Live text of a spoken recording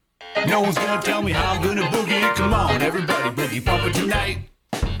No one's gonna tell me how I'm gonna boogie. Come on, everybody, boogie bumper tonight.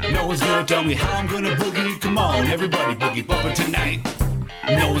 No one's gonna tell me how I'm gonna boogie. Come on, everybody, boogie bumper tonight.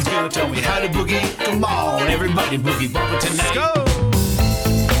 No one's gonna tell me how to boogie. Come on, everybody, boogie bumper tonight. Let's go!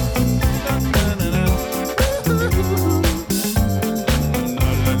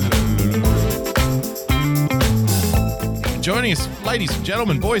 Joining us, ladies and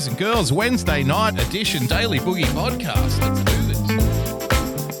gentlemen, boys and girls, Wednesday night edition Daily Boogie podcast. Let's do this.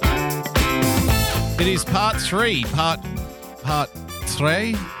 It is part three. Part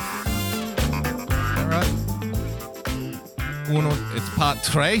three. All right. It's part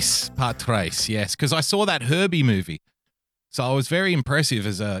tres, yes, because I saw that Herbie movie. So I was very impressive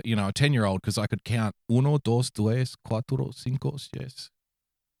as a 10-year-old because I could count 1, 2, 3, 4, 5, 6.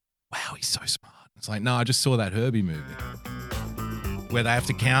 Wow, he's so smart. It's like, no, I just saw that Herbie movie where they have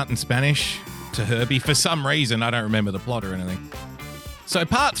to count in Spanish to Herbie. For some reason, I don't remember the plot or anything. So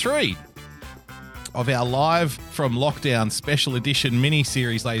part 3 of our live from lockdown special edition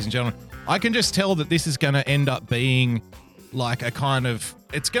mini-series, ladies and gentlemen. I can just tell that this is going to end up being like a kind of,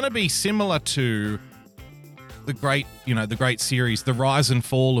 it's going to be similar to the great series, The Rise and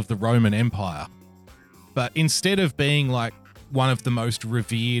Fall of the Roman Empire. But instead of being like one of the most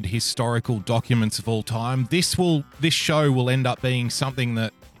revered historical documents of all time, this show will end up being something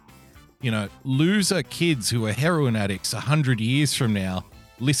that, loser kids who are heroin addicts 100 years from now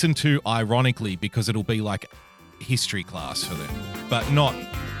listen to ironically because it'll be like history class for them, but not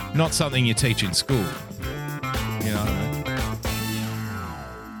something you teach in school. You know what I mean?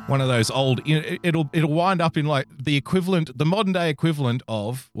 One of those old, it'll wind up in like the modern day equivalent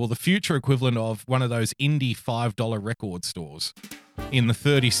of, well, the future equivalent of one of those indie $5 record stores in the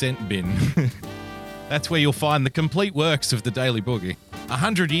 30-cent bin. That's where you'll find the complete works of the Daily Boogie.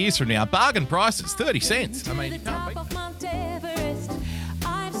 100 years from now, bargain prices, 30 cents. I mean, you can't beat that.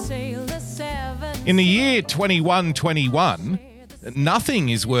 In the year 2121, nothing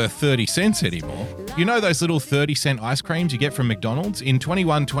is worth 30 cents anymore. You know those little 30-cent ice creams you get from McDonald's? In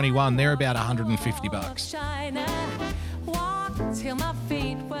 2121, they're about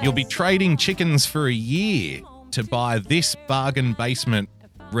 $150. You'll be trading chickens for a year to buy this bargain basement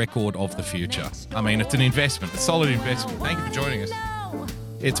record of the future. I mean, it's an investment, a solid investment. Thank you for joining us.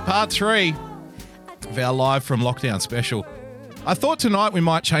 It's part 3 of our live from lockdown special. I thought tonight we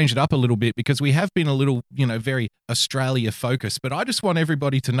might change it up a little bit because we have been a little, very Australia focused, but I just want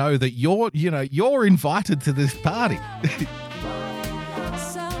everybody to know that you're invited to this party.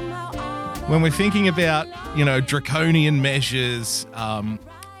 When we're thinking about, draconian measures,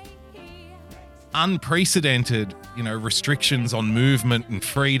 unprecedented, restrictions on movement and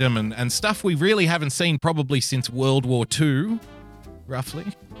freedom and stuff we really haven't seen probably since World War II, roughly.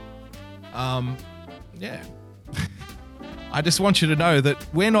 Yeah. I just want you to know that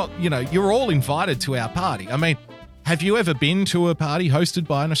we're not, you're all invited to our party. I mean, have you ever been to a party hosted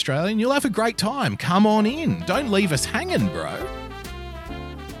by an Australian? You'll have a great time. Come on in. Don't leave us hanging, bro.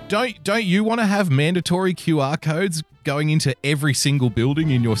 Don't you want to have mandatory QR codes going into every single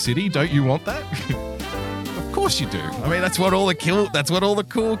building in your city? Don't you want that? Of course you do. I mean, that's what all the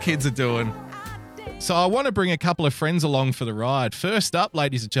cool kids are doing. So I want to bring a couple of friends along for the ride. First up,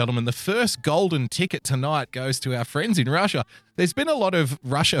 ladies and gentlemen, the first golden ticket tonight goes to our friends in Russia. There's been a lot of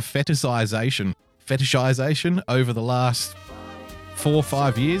Russia fetishization over the last 4 or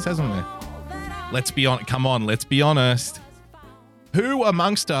 5 years, hasn't there? Let's be honest. Who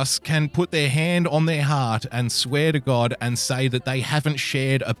amongst us can put their hand on their heart and swear to God and say that they haven't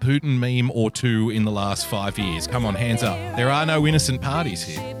shared a Putin meme or two in the last 5 years? Come on, hands up. There are no innocent parties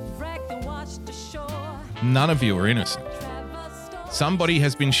here. None of you are innocent. Somebody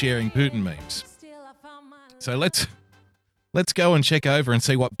has been sharing Putin memes. So let's go and check over and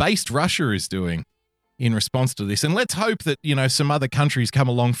see what based Russia is doing in response to this. And let's hope that, some other countries come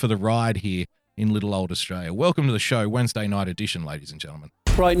along for the ride here in little old Australia. Welcome to the show, Wednesday night edition, ladies and gentlemen.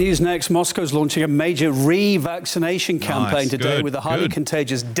 Right, news next. Moscow's launching a major re-vaccination campaign today with the highly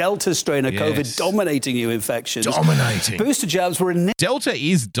contagious Delta strain of COVID dominating new infections. Dominating. Booster jabs were Delta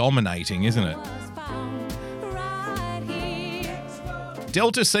is dominating, isn't it?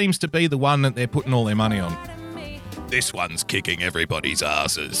 Delta seems to be the one that they're putting all their money on. This one's kicking everybody's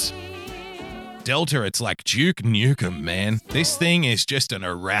asses. Delta, it's like Duke Nukem, man. This thing is just an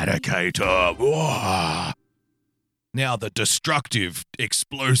eradicator. Whoa. Now the destructive,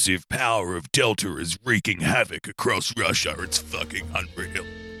 explosive power of Delta is wreaking havoc across Russia. It's fucking unreal.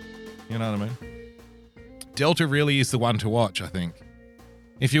 You know what I mean? Delta really is the one to watch, I think.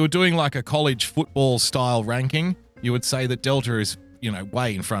 If you were doing like a college football style ranking, you would say that Delta is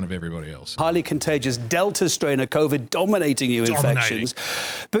way in front of everybody else. Highly contagious Delta strain of COVID dominating new infections.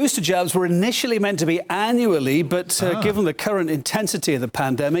 Booster jabs were initially meant to be annually, but given the current intensity of the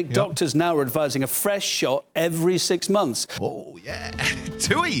pandemic, doctors now are advising a fresh shot every 6 months. Oh, yeah.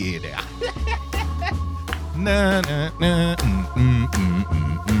 2 a year now. Na, na, na,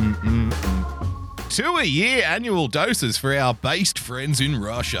 2 a year annual doses for our based friends in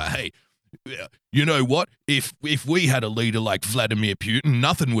Russia. Hey, you know what? If we had a leader like Vladimir Putin,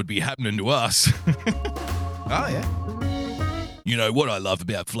 nothing would be happening to us. Oh, yeah. You know what I love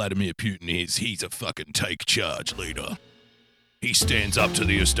about Vladimir Putin is he's a fucking take charge leader. He stands up to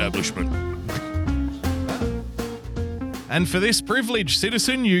the establishment. And for this privileged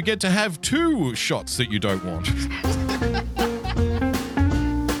citizen, you get to have 2 shots that you don't want.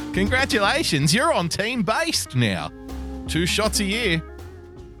 Congratulations, you're on Team Based now. 2 shots a year.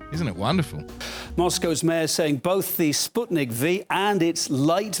 Isn't it wonderful? Moscow's mayor saying both the Sputnik V and its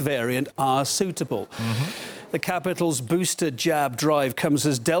light variant are suitable. The capital's booster jab drive comes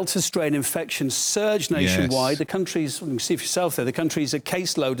as Delta strain infections surge nationwide. The country's, you can see for yourself there, the country's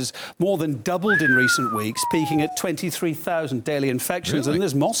caseload has more than doubled in recent weeks, peaking at 23,000 daily infections. Really? And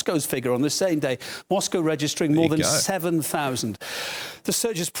there's Moscow's figure on the same day, Moscow registering more than 7,000. The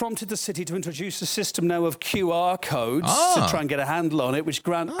surge has prompted the city to introduce a system now of QR codes to try and get a handle on it, which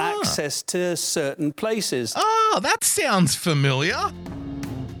grant access to certain places. Oh, that sounds familiar.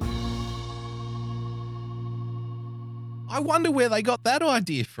 I wonder where they got that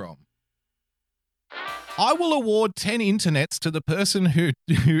idea from. I will award 10 internets to the person who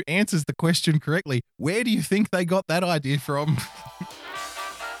answers the question correctly. Where do you think they got that idea from?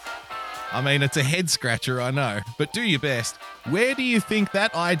 I mean, it's a head scratcher, I know, but do your best. Where do you think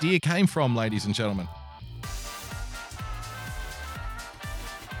that idea came from, ladies and gentlemen?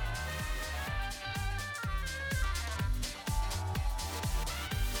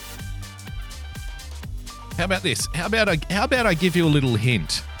 How about this? How about I give you a little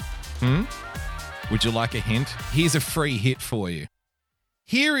hint? Would you like a hint? Here's a free hit for you.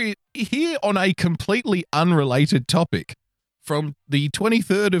 Here on a completely unrelated topic, from the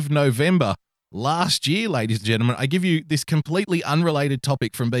 23rd of November last year, ladies and gentlemen, I give you this completely unrelated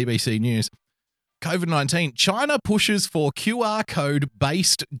topic from BBC News. COVID-19, China pushes for QR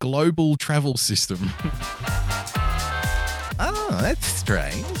code-based global travel system. Oh, that's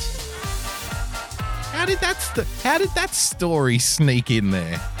strange. How did that story sneak in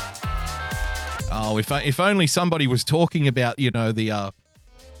there? Oh, if only somebody was talking about, the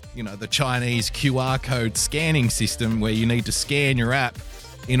Chinese QR code scanning system where you need to scan your app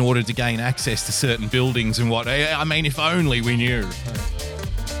in order to gain access to certain buildings and what. I mean, if only we knew.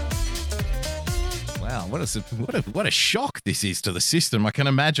 Wow, what a shock this is to the system. I can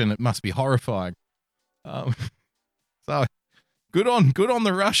imagine it must be horrifying. So good on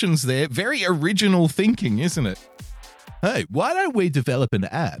the Russians there. Very original thinking, isn't it? Hey, why don't we develop an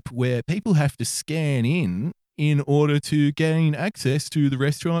app where people have to scan in order to gain access to the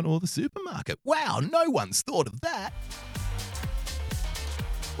restaurant or the supermarket? Wow, no one's thought of that.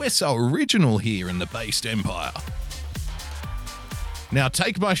 We're so original here in the Based Empire. Now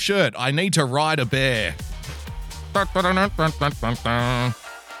take my shirt. I need to ride a bear.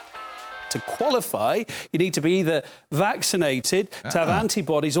 To qualify, you need to be either vaccinated, to have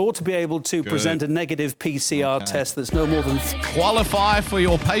antibodies, or to be able to present a negative PCR test that's no more than... Qualify for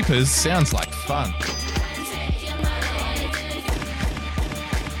your papers sounds like fun.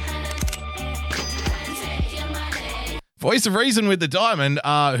 Voice of Reason with the Diamond.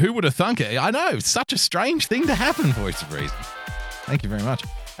 Who would have thunk it? I know, such a strange thing to happen, Voice of Reason. Thank you very much.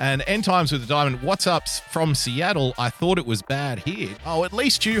 And End Times with the Diamond. What's up from Seattle? I thought it was bad here. Oh, at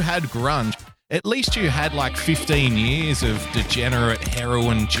least you had grunge. At least you had like 15 years of degenerate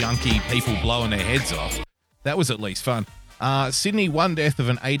heroin junkie people blowing their heads off. That was at least fun. Sydney, one death of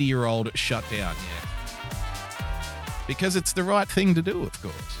an 80-year-old shut down. Yeah. Because it's the right thing to do, of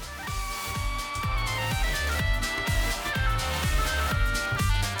course.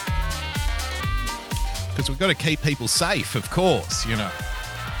 Because we've got to keep people safe, of course,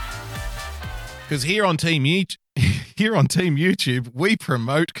 Because here on Team YouTube, we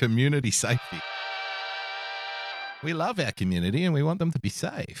promote community safety. We love our community and we want them to be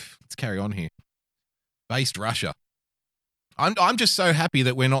safe. Let's carry on here. Based Russia. I'm just so happy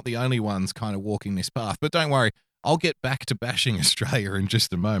that we're not the only ones kind of walking this path. But don't worry, I'll get back to bashing Australia in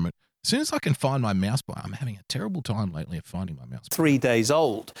just a moment. As soon as I can find my mouse button, I'm having a terrible time lately of finding my mouse button. 3 days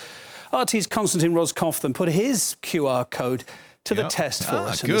old. RT's Konstantin Roscoff put his QR code to the test for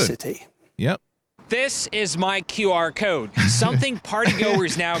us in the city. Yep. This is my QR code. Something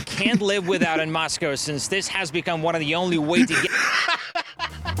partygoers now can't live without in Moscow, since this has become one of the only ways to get...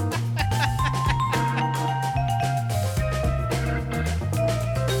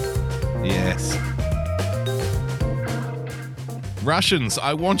 Yes. Russians,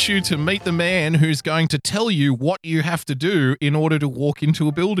 I want you to meet the man who's going to tell you what you have to do in order to walk into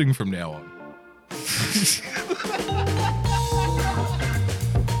a building from now on.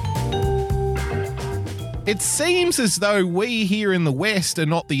 It seems as though we here in the West are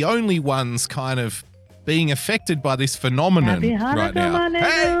not the only ones kind of being affected by this phenomenon right now.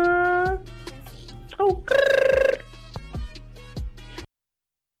 Hey!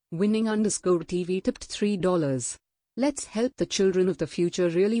 Winning_TV tipped $3. Let's help the children of the future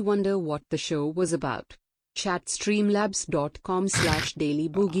really wonder what the show was about. Chat streamlabs.com/Daily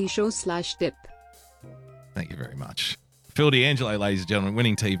Boogie Show/tip. Thank you very much. Phil D'Angelo, ladies and gentlemen,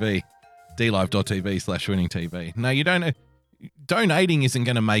 Winning TV. DLive.tv/Winning TV. No, you don't. Donating isn't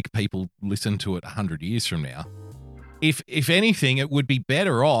going to make people listen to it 100 years from now. If anything, it would be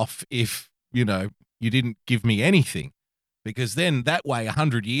better off if, you didn't give me anything. Because then that way,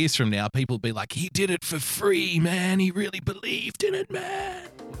 100 years from now, people will be like, he did it for free, man. He really believed in it, man.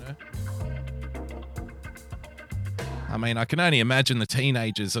 I mean, I can only imagine the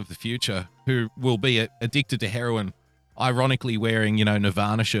teenagers of the future who will be addicted to heroin, ironically wearing,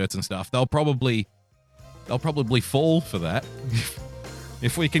 Nirvana shirts and stuff. They'll probably fall for that.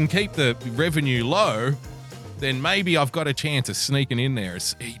 If we can keep the revenue low, then maybe I've got a chance of sneaking in there.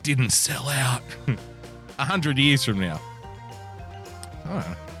 He didn't sell out. 100 years from now.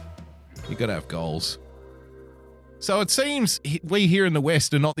 Oh, you got to have goals. So it seems we here in the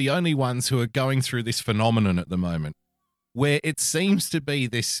West are not the only ones who are going through this phenomenon at the moment, where it seems to be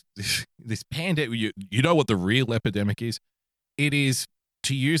this pandemic. You know what the real epidemic is? It is,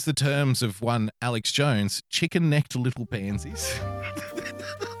 to use the terms of one Alex Jones, chicken-necked little pansies,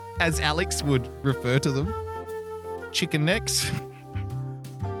 as Alex would refer to them. Chicken necks.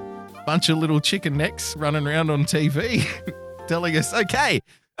 Bunch of little chicken necks running around on TV. Telling us, okay,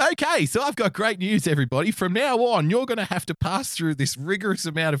 so I've got great news, everybody. From now on, you're going to have to pass through this rigorous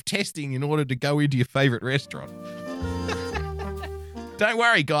amount of testing in order to go into your favorite restaurant. Don't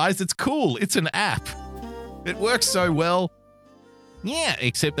worry, guys. It's cool. It's an app. It works so well. Yeah,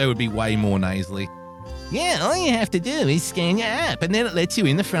 except they would be way more nasally. Yeah, all you have to do is scan your app, and then it lets you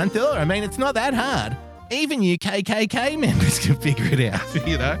in the front door. I mean, it's not that hard. Even you KKK members can figure it out,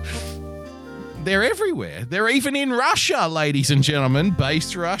 They're everywhere. They're even in Russia, ladies and gentlemen.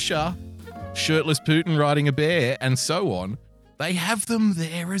 Based Russia. Shirtless Putin riding a bear and so on. They have them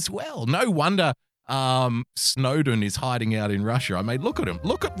there as well. No wonder Snowden is hiding out in Russia. I mean, look at him.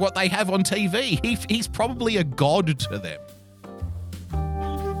 Look at what they have on TV. He's probably a god to them.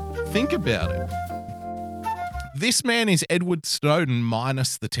 Think about it. This man is Edward Snowden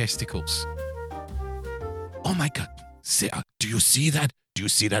minus the testicles. Oh my God. Do you see that? Do you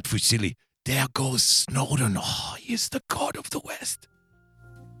see that, Fusili? There goes Snowden. Oh, he is the god of the West.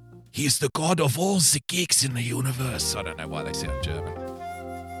 He is the god of all the geeks in the universe. I don't know why they sound German.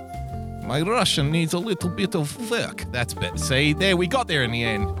 My Russian needs a little bit of work. That's better. See, there, we got there in the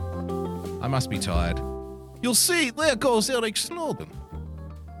end. I must be tired. You'll see, there goes Eric Snowden.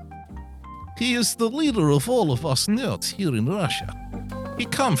 He is the leader of all of us nerds here in Russia. He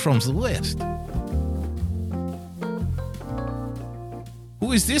comes from the West.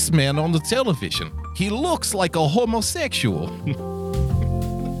 Who is this man on the television? He looks like a homosexual.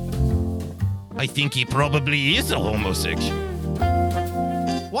 I think he probably is a homosexual.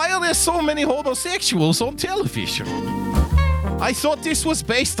 Why are there so many homosexuals on television? I thought this was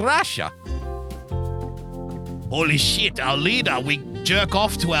based Russia. Holy shit, our leader. We jerk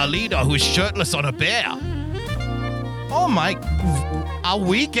off to our leader who's shirtless on a bear. Oh my... Are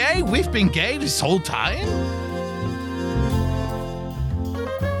we gay? We've been gay this whole time?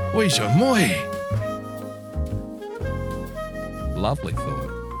 Lovely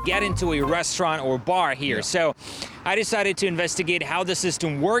thought. Get into a restaurant or bar here. Yeah. So I decided to investigate how the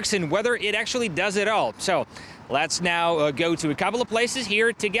system works and whether it actually does it all. So let's now go to a couple of places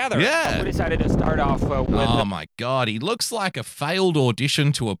here together. Yeah. We decided to start off with... Oh my God, he looks like a failed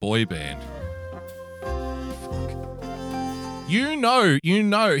audition to a boy band. You know,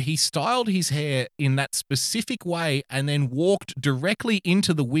 he styled his hair in that specific way and then walked directly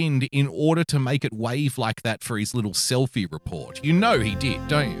into the wind in order to make it wave like that for his little selfie report. You know he did,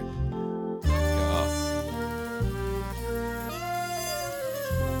 don't you? God.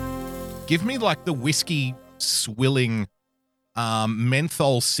 Give me like the whiskey swilling,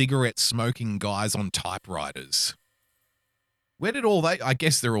 menthol cigarette smoking guys on typewriters. Where did all they? I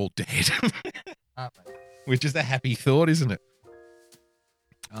guess they're all dead. Which is a happy thought, isn't it?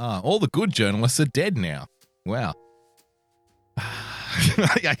 All the good journalists are dead now. Wow.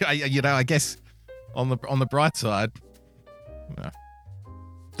 I guess on the bright side,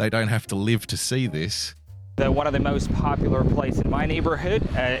 they don't have to live to see this. One of the most popular places in my neighborhood.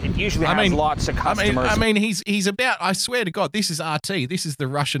 It usually has lots of customers. I mean, he's about, I swear to God, this is RT. This is the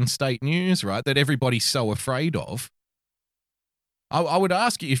Russian state news, right, that everybody's so afraid of. I would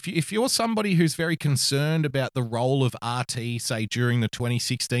ask you, if you're somebody who's very concerned about the role of RT, say, during the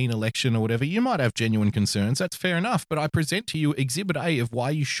 2016 election or whatever, you might have genuine concerns. That's fair enough. But I present to you Exhibit A of why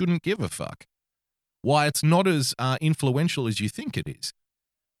you shouldn't give a fuck. Why it's not as influential as you think it is.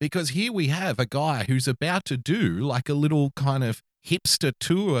 Because here we have a guy who's about to do like a little kind of hipster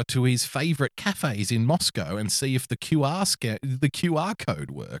tour to his favorite cafes in Moscow and see if the QR code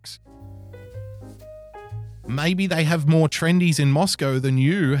works. Maybe they have more trendies in Moscow than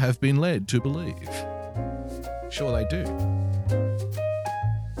you have been led to believe. Sure they do.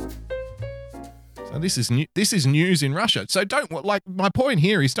 So this is news in Russia. So my point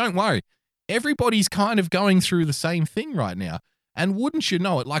here is don't worry. Everybody's kind of going through the same thing right now. And wouldn't you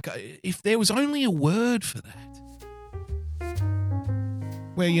know it, like if there was only a word for that,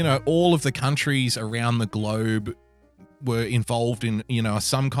 where, all of the countries around the globe were involved in,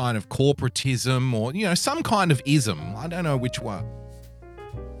 some kind of corporatism or, some kind of ism. I don't know which one.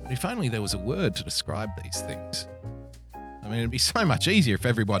 But if only there was a word to describe these things. I mean, it'd be so much easier if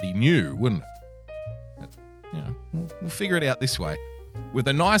everybody knew, wouldn't it? But, we'll figure it out this way. With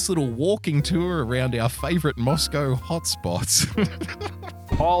a nice little walking tour around our favorite Moscow hotspots.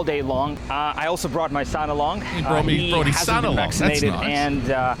 All day long. I also brought my son along. He brought his son along. Vaccinated. That's nice.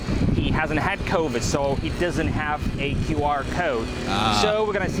 And he hasn't had COVID, so he doesn't have a QR code. So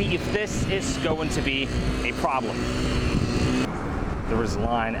we're going to see if this is going to be a problem. There is a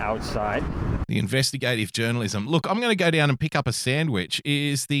line outside. The investigative journalism. Look, I'm going to go down and pick up a sandwich.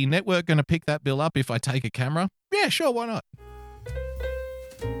 Is the network going to pick that bill up if I take a camera? Yeah, sure, why not?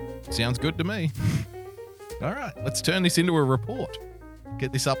 Sounds good to me. All right, let's turn this into a report.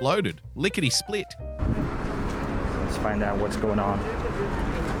 Get this uploaded. Lickety split. Let's find out what's going on.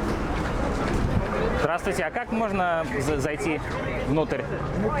 Здравствуйте, а как можно зайти внутрь?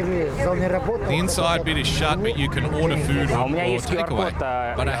 The inside bit is shut, but you can order food or takeaway.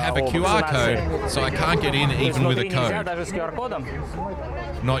 But I have a QR code, so I can't get in even with a code.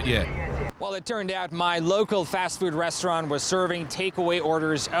 Not yet. Well, it turned out my local fast food restaurant was serving takeaway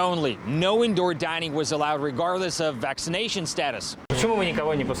orders only. No indoor dining was allowed regardless of vaccination status. Почему вы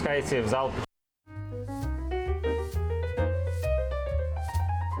никого не пускаете в зал?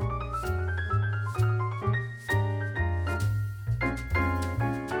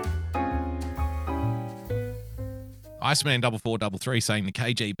 Iceman 4433 saying the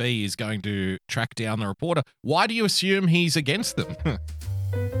KGB is going to track down the reporter. Why do you assume he's against them?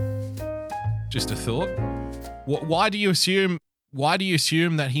 Just a thought. Why do you assume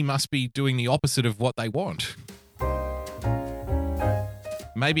that he must be doing the opposite of what they want?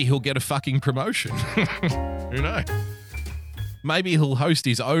 Maybe he'll get a fucking promotion. Who knows? Maybe he'll host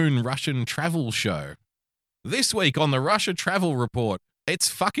his own Russian travel show. This week on the Russia Travel Report, it's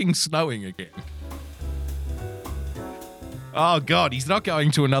fucking snowing again. Oh God, he's not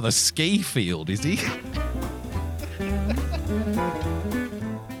going to another ski field, is he?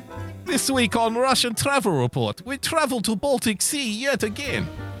 This week on Russian Travel Report, we travel to Baltic Sea yet again.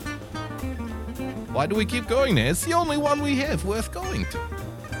 Why do we keep going there? It's the only one we have worth going to.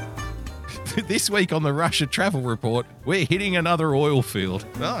 This week on the Russia Travel Report, we're hitting another oil field.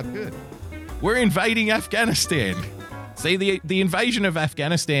 Oh, good. We're invading Afghanistan. See, the invasion of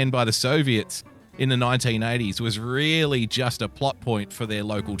Afghanistan by the Soviets in the 1980s was really just a plot point for their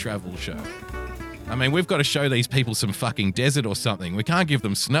local travel show. I mean, we've got to show these people some fucking desert or something. We can't give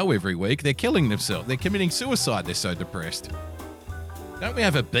them snow every week. They're killing themselves. They're committing suicide. They're so depressed. Don't we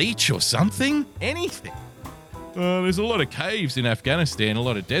have a beach or something? Anything. There's a lot of caves in Afghanistan, a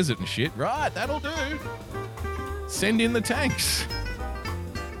lot of desert and shit. Right, that'll do. Send in the tanks.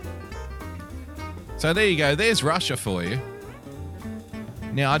 So there you go. There's Russia for you.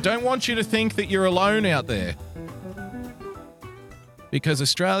 Now, I don't want you to think that you're alone out there. Because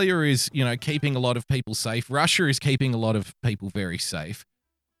Australia is, keeping a lot of people safe. Russia is keeping a lot of people very safe.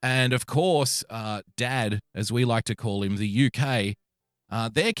 And of course, Dad, as we like to call him, the UK,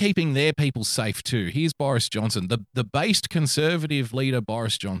 they're keeping their people safe too. Here's Boris Johnson, the based Conservative leader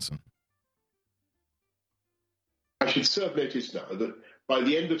Boris Johnson. I should serve notice now that by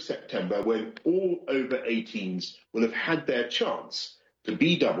the end of September, when all over 18s will have had their chance to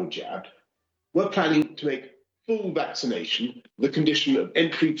be double jabbed, we're planning to make full vaccination the condition of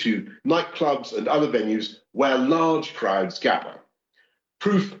entry to nightclubs and other venues where large crowds gather.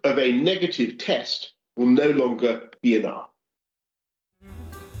 Proof of a negative test will no longer be enough.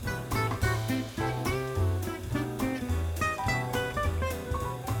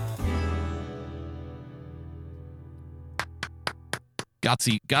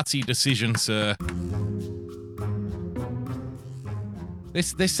 Gutsy decision, sir.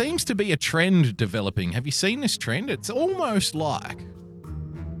 There seems to be a trend developing. Have you seen this trend? It's almost like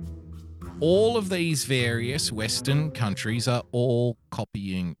all of these various Western countries are all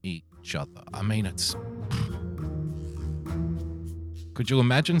copying each other. I mean, it's... Could you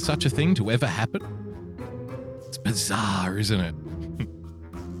imagine such a thing to ever happen? It's bizarre, isn't it?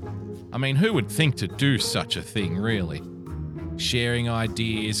 I mean, who would think to do such a thing, really? Sharing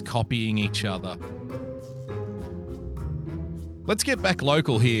ideas, copying each other. Let's get back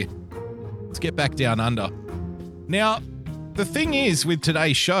local here. Let's get back down under. Now, the thing is with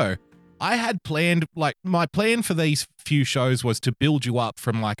today's show, I had planned, like, my plan for these few shows was to build you up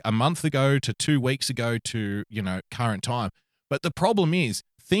from like a month ago to 2 weeks ago to, current time. But the problem is,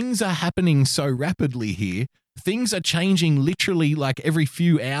 things are happening so rapidly here. Things are changing literally like every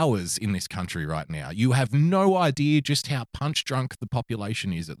few hours in this country right now. You have no idea just how punch drunk the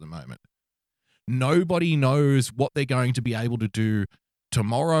population is at the moment. Nobody knows what they're going to be able to do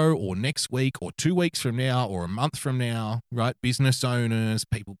tomorrow or next week or 2 weeks from now or a month from now, right? Business owners,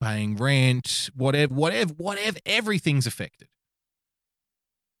 people paying rent, whatever, everything's affected.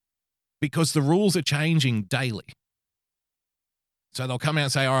 Because the rules are changing daily. So they'll come out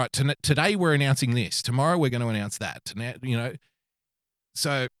and say, all right, today we're announcing this. Tomorrow we're going to announce that.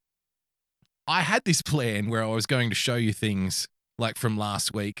 So I had this plan where I was going to show you things like from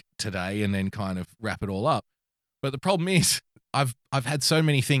last week, today, and then kind of wrap it all up. But the problem is I've had so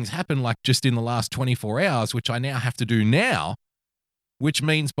many things happen like just in the last 24 hours, which I now have to do now, which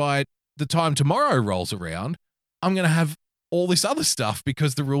means by the time tomorrow rolls around, I'm going to have all this other stuff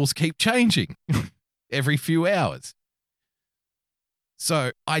because the rules keep changing every few hours.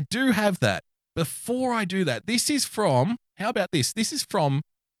 So I do have that. Before I do that, how about this? This is from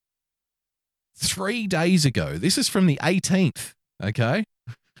 3 days ago. This is from the 18th, okay?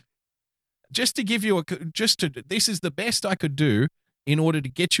 Just to give you this is the best I could do in order to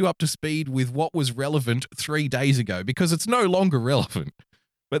get you up to speed with what was relevant 3 days ago, because it's no longer relevant.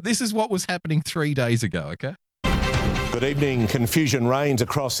 But this is what was happening 3 days ago, okay? Good evening. Confusion reigns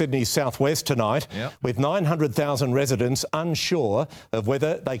across Sydney's southwest tonight, with 900,000 residents unsure of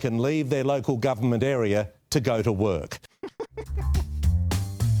whether they can leave their local government area to go to work.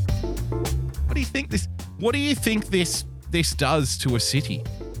 What do you think this does to a city?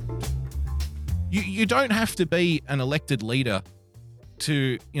 You don't have to be an elected leader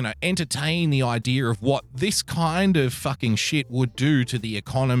to, entertain the idea of what this kind of fucking shit would do to the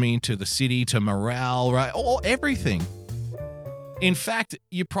economy, to the city, to morale, right? Or everything. In fact,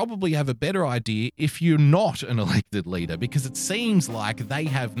 you probably have a better idea if you're not an elected leader, because it seems like they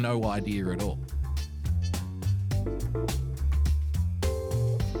have no idea at all.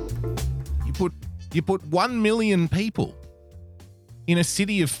 You put 1 million people in a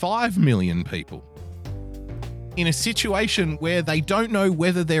city of 5 million people in a situation where they don't know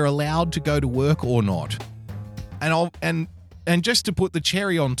whether they're allowed to go to work or not. And just to put the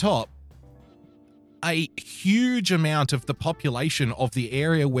cherry on top, a huge amount of the population of the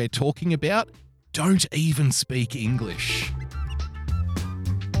area we're talking about don't even speak English.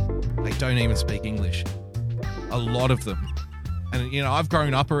 They don't even speak English. A lot of them. And, I've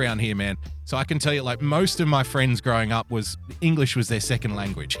grown up around here, man. So I can tell you, like, most of my friends growing up English was their second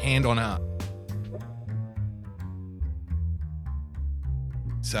language, hand on heart.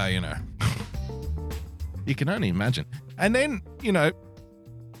 So, you can only imagine. And then,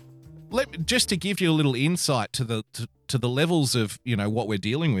 just to give you a little insight to the levels of, what we're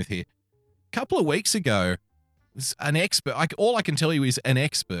dealing with here. A couple of weeks ago, an expert, all I can tell you is an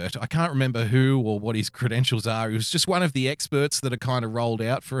expert. I can't remember who or what his credentials are. He was just one of the experts that are kind of rolled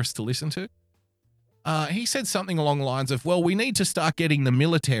out for us to listen to. He said something along the lines of, well, we need to start getting the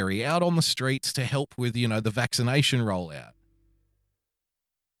military out on the streets to help with, the vaccination rollout.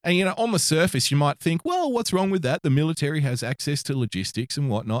 And, on the surface, you might think, well, what's wrong with that? The military has access to logistics and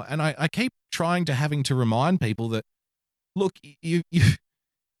whatnot. And I keep having to remind people that, look,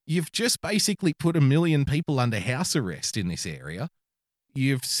 you've just basically put 1 million people under house arrest in this area.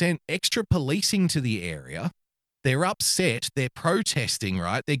 You've sent extra policing to the area. They're upset. They're protesting,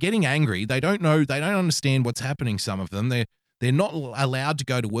 right? They're getting angry. They don't know. They don't understand what's happening, some of them. They're not allowed to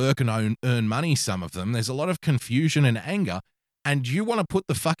go to work and earn money, some of them. There's a lot of confusion and anger. And you want to put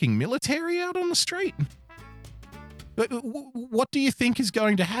the fucking military out on the street? But what do you think is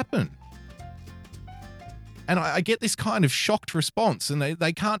going to happen? And I get this kind of shocked response, and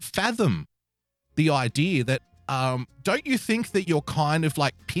they can't fathom the idea that, don't you think that you're kind of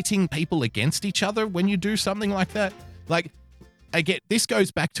like pitting people against each other when you do something like that? Like, this goes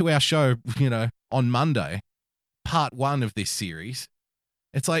back to our show, on Monday, part 1 of this series.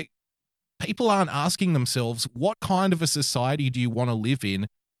 It's like people aren't asking themselves, what kind of a society do you want to live in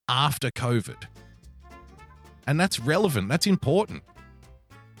after COVID? And that's relevant. That's important.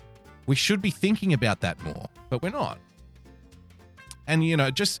 We should be thinking about that more, but we're not. And, you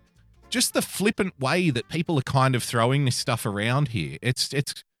know, just the flippant way that people are kind of throwing this stuff around here, it's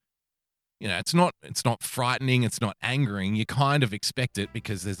you know, it's not frightening, it's not angering. You kind of expect it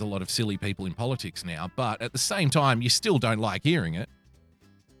because there's a lot of silly people in politics now, but at the same time, you still don't like hearing it.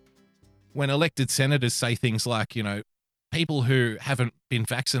 When elected senators say things like, you know, people who haven't been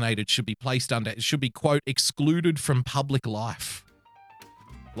vaccinated should be quote, excluded from public life.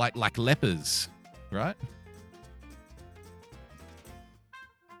 Like lepers, right?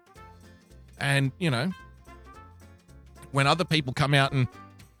 And, you know, when other people come out and,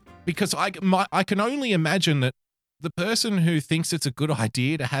 because I can only imagine that the person who thinks it's a good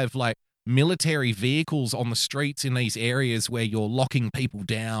idea to have like military vehicles on the streets in these areas where you're locking people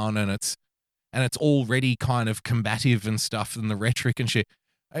down and it's already kind of combative and stuff and the rhetoric and shit.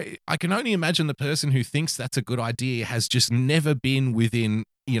 I can only imagine the person who thinks that's a good idea has just never been within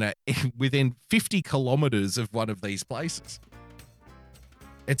 50 kilometers of one of these places.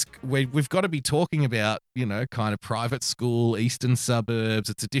 We've got to be talking about, you know, kind of private school, eastern suburbs.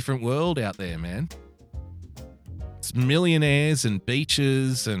 It's a different world out there, man. It's millionaires and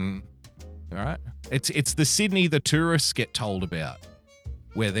beaches and, all right? It's the Sydney the tourists get told about,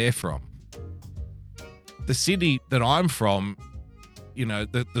 where they're from. The city that I'm from, you know,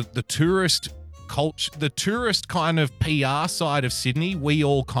 the tourist culture, the tourist kind of PR side of Sydney, we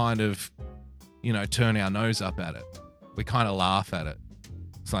all kind of, you know, turn our nose up at it. We kind of laugh at it.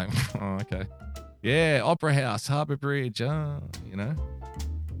 It's like, oh, okay. Yeah, Opera House, Harbour Bridge, you know.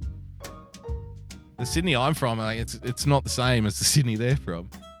 The Sydney I'm from, it's not the same as the Sydney they're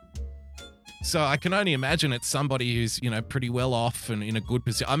from. So I can only imagine it's somebody who's, you know, pretty well off and in a good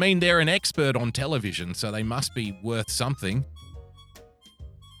position. I mean, they're an expert on television, so they must be worth something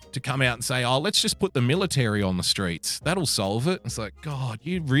to come out and say, oh, let's just put the military on the streets. That'll solve it. It's like, God,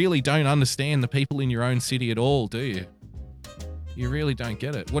 you really don't understand the people in your own city at all, do you? You really don't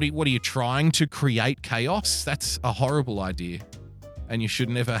get it. What are you trying to create chaos? That's a horrible idea. And you should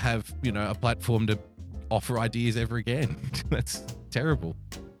never have, you know, a platform to offer ideas ever again. That's terrible.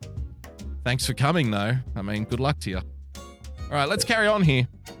 Thanks for coming, though. I mean, good luck to you. All right, let's carry on here.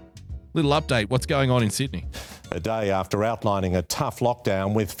 Little update. What's going on in Sydney? A day after outlining a tough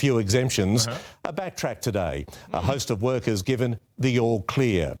lockdown with few exemptions, a backtrack today. A host of workers given the all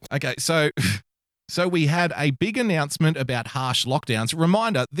clear. Okay, so we had a big announcement about harsh lockdowns.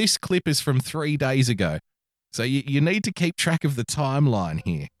 Reminder, this clip is from 3 days ago. So you need to keep track of the timeline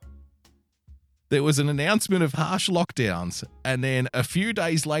here. There was an announcement of harsh lockdowns, and then a few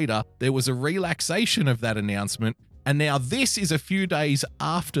days later, there was a relaxation of that announcement, and now this is a few days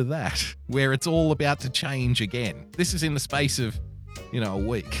after that, where it's all about to change again. This is in the space of, you know, a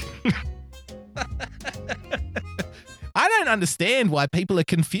week. I don't understand why people are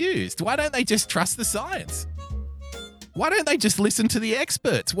confused. Why don't they just trust the science? Why don't they just listen to the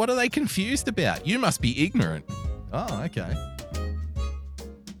experts? What are they confused about? You must be ignorant. Oh, okay.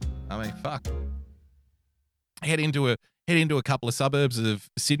 I mean, fuck. Head into a couple of suburbs of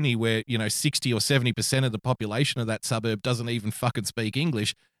Sydney where, you know, 60 or 70% of the population of that suburb doesn't even fucking speak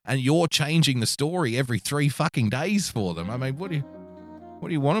English, and you're changing the story every 3 fucking days for them. I mean, what do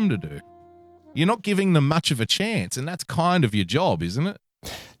you want them to do? You're not giving them much of a chance, and that's kind of your job, isn't it?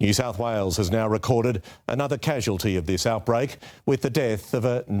 New South Wales has now recorded another casualty of this outbreak with the death of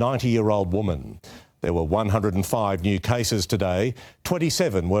a 90-year-old woman. There were 105 new cases today.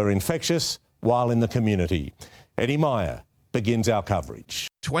 27 were infectious while in the community. Eddie Meyer begins our coverage.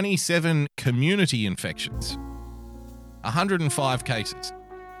 27 community infections, 105 cases,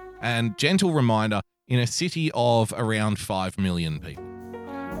 and gentle reminder, in a city of around 5 million people,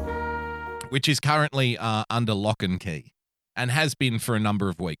 which is currently under lock and key and has been for a number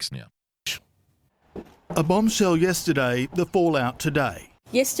of weeks now. A bombshell yesterday, the fallout today.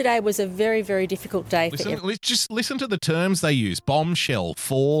 Yesterday was a very, very difficult day for everyone. Let's just listen to the terms they use. Bombshell,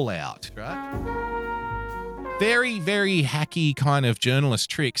 fallout, right? Very, very hacky kind of journalist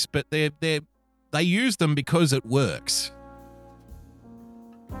tricks, but they use them because it works.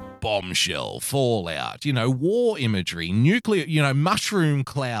 Bombshell, fallout, you know, war imagery, nuclear, you know, mushroom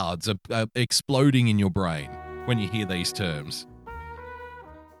clouds are exploding in your brain when you hear these terms.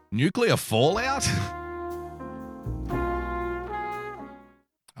 Nuclear fallout?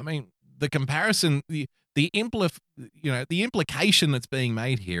 I mean, the comparison, the implication that's being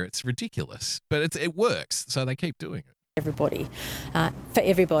made here, it's ridiculous, but it works, so they keep doing it. everybody, for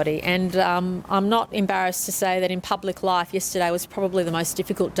everybody. And I'm not embarrassed to say that in public life, yesterday was probably the most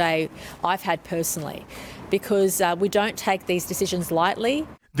difficult day I've had personally, because we don't take these decisions lightly.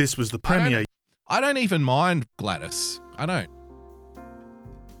 This was the Premier. I don't even mind Gladys. I don't.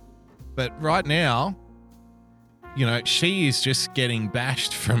 But right now, you know, she is just getting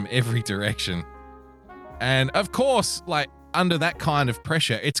bashed from every direction. And of course, like, under that kind of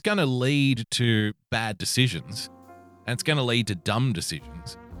pressure, it's going to lead to bad decisions. And it's going to lead to dumb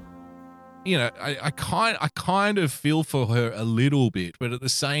decisions. You know, I kind of feel for her a little bit, but at the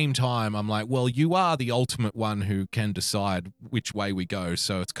same time, I'm like, well, you are the ultimate one who can decide which way we go,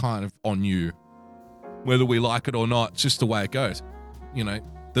 so it's kind of on you. Whether we like it or not, it's just the way it goes. You know,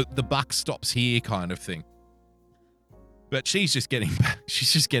 the buck stops here kind of thing. But she's just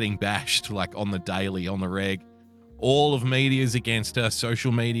getting bashed, like, on the daily, on the reg. All of media's against her.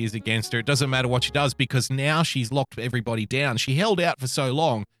 Social media's against her. It doesn't matter what she does because now she's locked everybody down. She held out for so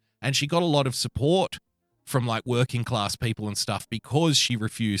long and she got a lot of support from, like, working class people and stuff because she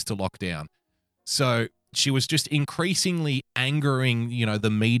refused to lock down. So she was just increasingly angering, you know, the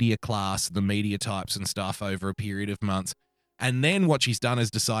media class, the media types and stuff over a period of months. And then what she's done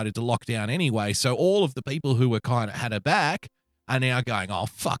is decided to lock down anyway. So all of the people who were kind of had her back are now going, oh,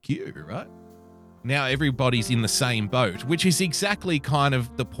 fuck you, right? Now everybody's in the same boat, which is exactly kind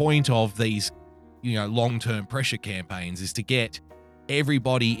of the point of these, you know, long-term pressure campaigns, is to get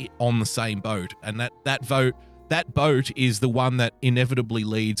everybody on the same boat. And that boat is the one that inevitably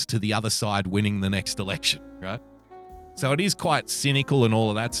leads to the other side winning the next election, right? So it is quite cynical and all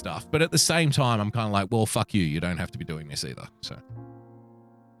of that stuff. But at the same time, I'm kind of like, well, fuck you. You don't have to be doing this either. So.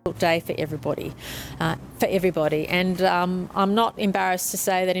 Day for everybody, and I'm not embarrassed to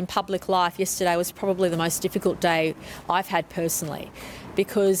say that in public life, yesterday was probably the most difficult day I've had personally,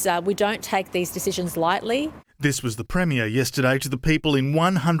 because we don't take these decisions lightly. This was the Premier yesterday to the people in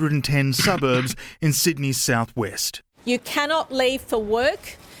 110 suburbs in Sydney's southwest. You cannot leave for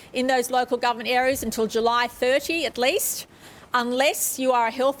work in those local government areas until July 30 at least, unless you are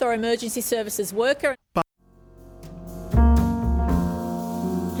a health or emergency services worker.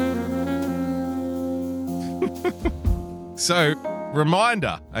 So,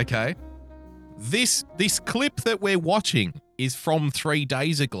 reminder, okay, this clip that we're watching is from 3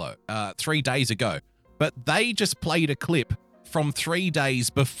 days ago. But they just played a clip from 3 days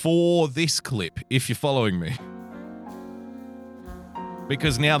before this clip, if you're following me.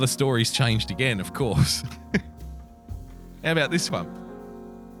 Because now the story's changed again, of course. How about this one?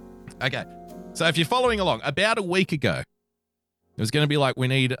 Okay, so if you're following along, about a week ago, it was going to be like, we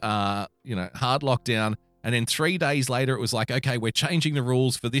need, hard lockdown. And then 3 days later, it was like, okay, we're changing the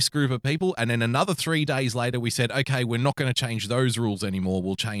rules for this group of people. And then another 3 days later, we said, okay, we're not going to change those rules anymore.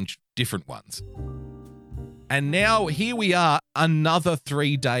 We'll change different ones. And now here we are, another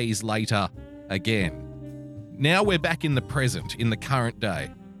 3 days later again. Now we're back in the present, in the current day.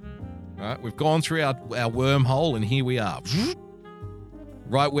 Right? We've gone through our wormhole and here we are.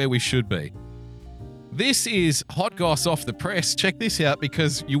 Right where we should be. This is hot goss off the press. Check this out,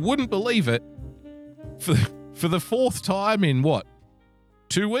 because you wouldn't believe it. For the fourth time in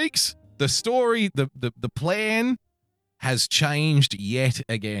 2 weeks, the story, the plan has changed yet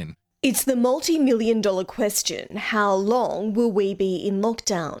again. It's the multi-million-dollar question. How long will we be in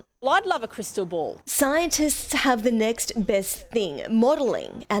lockdown? Well, I'd love a crystal ball. Scientists have the next best thing,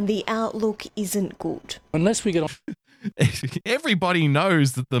 modelling, and the outlook isn't good. Unless we get on... Everybody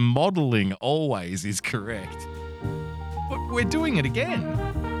knows that the modelling always is correct. But we're doing it again.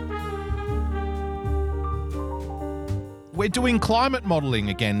 We're doing climate modelling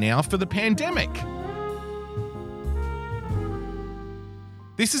again now for the pandemic.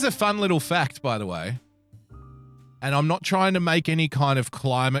 This is a fun little fact, by the way. And I'm not trying to make any kind of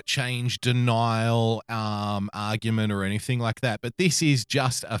climate change denial argument or anything like that, but this is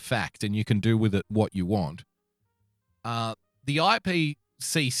just a fact and you can do with it what you want. The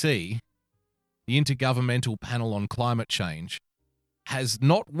IPCC, the Intergovernmental Panel on Climate Change, has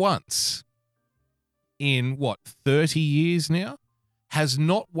not once in 30 years now, has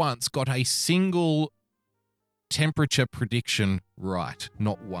not once got a single temperature prediction right.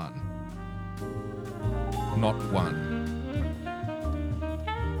 Not one. Not one.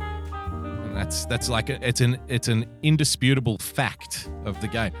 And that's like it's an indisputable fact of the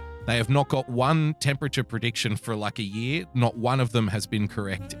game. They have not got one temperature prediction for like a year. Not one of them has been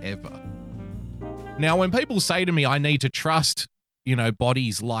correct ever. Now, when people say to me, I need to trust,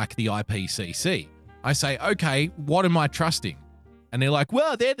 bodies like the IPCC, I say, okay, what am I trusting? And they're like,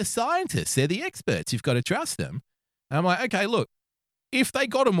 well, they're the scientists. They're the experts. You've got to trust them. And I'm like, okay, look, if they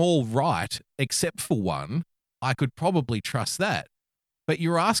got them all right, except for one, I could probably trust that. But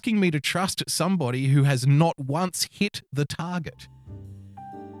you're asking me to trust somebody who has not once hit the target.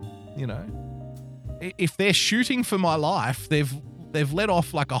 You know, if they're shooting for my life, they've let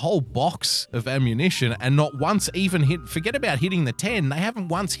off like a whole box of ammunition and not once even hit, forget about hitting the 10, they haven't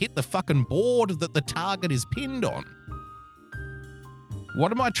once hit the fucking board that the target is pinned on.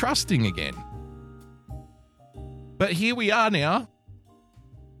 What am I trusting again? But here we are now.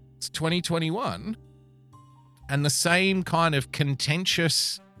 It's 2021. And the same kind of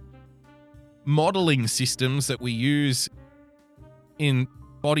contentious modelling systems that we use in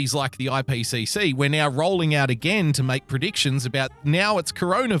bodies like the IPCC, we're now rolling out again to make predictions about, now it's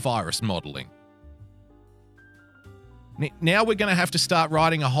coronavirus modelling. Now we're going to have to start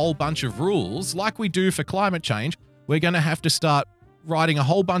writing a whole bunch of rules, like we do for climate change. We're going to have to start writing a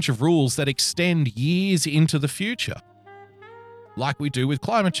whole bunch of rules that extend years into the future, like we do with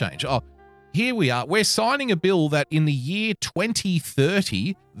climate change. Oh, here we are. We're signing a bill that in the year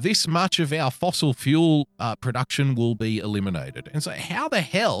 2030, this much of our fossil fuel production will be eliminated. And so how the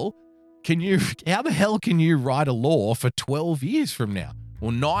hell can you write a law for 12 years from now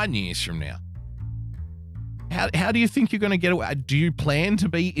or 9 years from now? How do you think you're going to get away? Do you plan to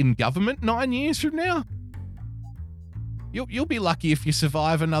be in government 9 years from now? You'll be lucky if you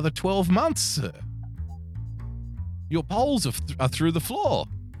survive another 12 months, sir. Your polls are through the floor.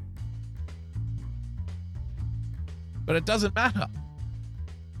 But it doesn't matter.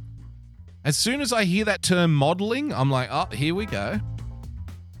 As soon as I hear that term modelling, I'm like, oh, here we go.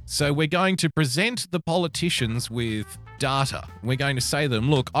 So we're going to present the politicians with data. We're going to say to them,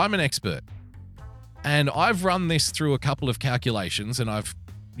 look, I'm an expert. And I've run this through a couple of calculations and I've,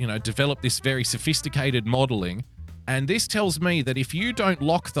 developed this very sophisticated modelling. And this tells me that if you don't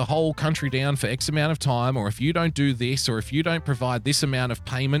lock the whole country down for X amount of time, or if you don't do this, or if you don't provide this amount of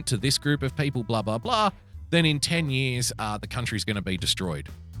payment to this group of people, blah, blah, blah, then in 10 years, the country's going to be destroyed.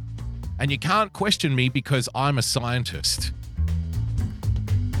 And you can't question me because I'm a scientist.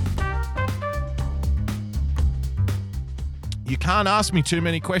 You can't ask me too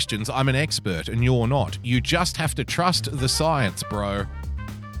many questions. I'm an expert and you're not. You just have to trust the science, bro.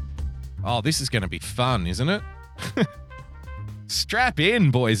 Oh, this is going to be fun, isn't it? Strap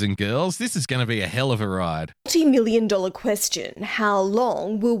in, boys and girls. This is going to be a hell of a ride. $multi-million question. How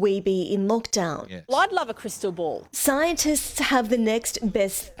long will we be in lockdown? Yes. Well, I'd love a crystal ball. Scientists have the next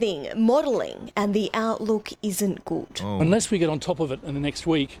best thing, modelling, and the outlook isn't good. Oh. Unless we get on top of it in the next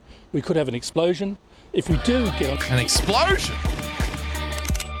week, we could have an explosion. If we do get on... An explosion?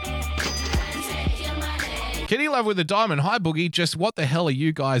 Kitty Love with a diamond. Hi, Boogie. Just what the hell are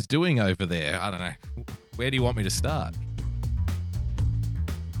you guys doing over there? I don't know. Where do you want me to start?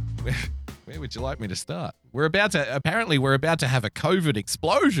 Where would you like me to start? Apparently we're about to have a COVID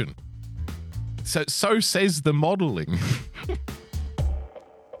explosion. So says the modelling.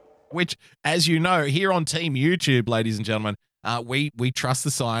 Which, as you know, here on Team YouTube, ladies and gentlemen, we trust the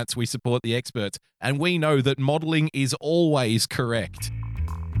science, we support the experts, and we know that modelling is always correct.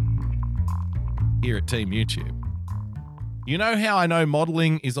 Here at Team YouTube. You know how I know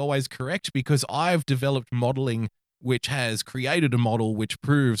modelling is always correct? Because I've developed modelling which has created a model which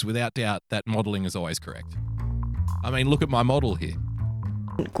proves without doubt that modelling is always correct. I mean, look at my model here.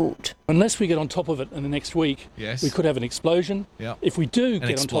 Good. Unless we get on top of it in the next week, yes, we could have an explosion. Yep. If we do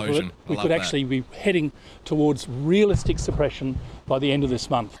get on top of it, we could actually be heading towards realistic suppression by the end of this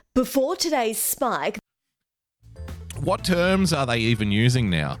month. Before today's spike... What terms are they even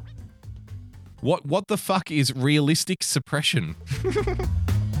using now? What the fuck is realistic suppression?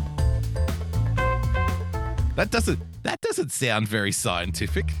 That doesn't sound very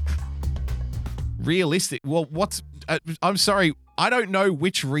scientific. Realistic. Well, I'm sorry, I don't know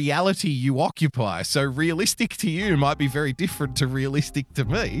which reality you occupy. So realistic to you might be very different to realistic to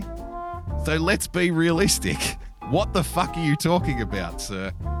me. So let's be realistic. What the fuck are you talking about,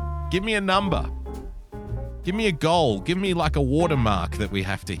 sir? Give me a number. Give me a goal. Give me like a watermark that we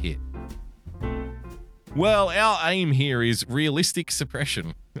have to hit. Well, our aim here is realistic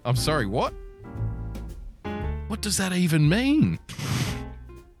suppression. I'm sorry, what? What does that even mean?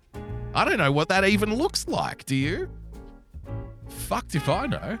 I don't know what that even looks like, do you? Fucked if I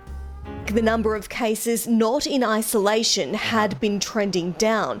know. The number of cases not in isolation had been trending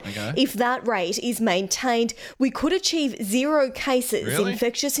down. Okay. If that rate is maintained, we could achieve 0 cases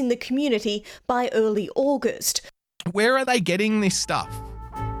infectious in the community by early August. Where are they getting this stuff?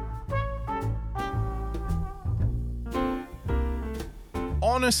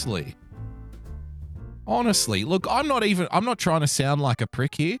 Honestly, look, I'm not trying to sound like a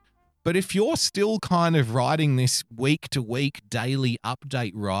prick here, but if you're still kind of riding this week to week daily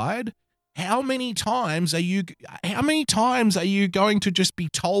update ride, how many times are you going to just be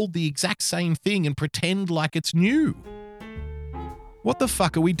told the exact same thing and pretend like it's new? What the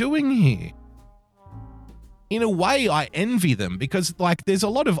fuck are we doing here? In a way, I envy them because, like, there's a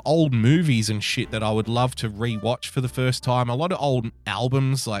lot of old movies and shit that I would love to rewatch for the first time. A lot of old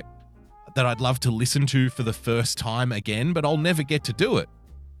albums, like, that I'd love to listen to for the first time again, but I'll never get to do it.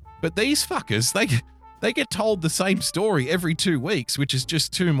 But these fuckers, they get told the same story every 2 weeks, which is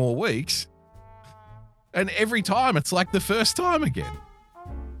just 2 more weeks. And every time it's like the first time again.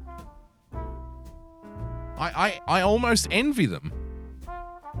 I almost envy them.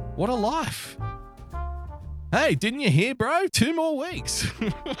 What a life. Hey, didn't you hear, bro? 2 more weeks.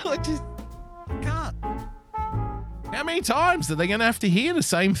 I just can't. How many times are they going to have to hear the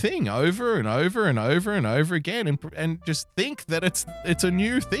same thing over and over and over and over again and just think that it's a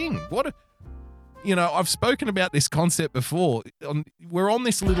new thing? I've spoken about this concept before. We're on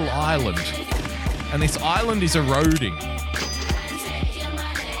this little island, and this island is eroding.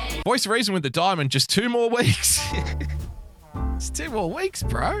 Voice of Reason with the Diamond, just 2 more weeks. It's 2 more weeks,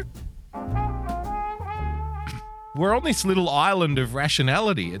 bro. We're on this little island of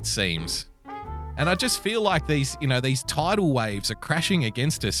rationality, it seems. And I just feel like these tidal waves are crashing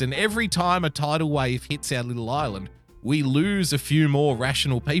against us. And every time a tidal wave hits our little island, we lose a few more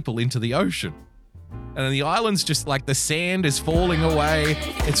rational people into the ocean. And the island's just like the sand is falling away.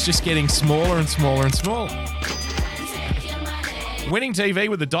 It's just getting smaller and smaller and smaller. Winning TV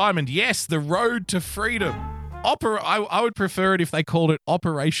with the Diamond. Yes, the road to freedom. I would prefer it if they called it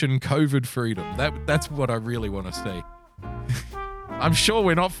Operation COVID Freedom. That's what I really want to see. I'm sure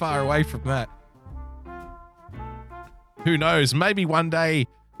we're not far away from that. Who knows? Maybe one day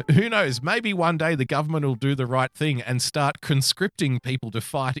the government will do the right thing and start conscripting people to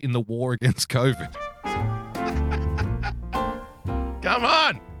fight in the war against COVID. Come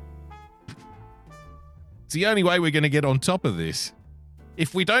on! It's the only way we're going to get on top of this.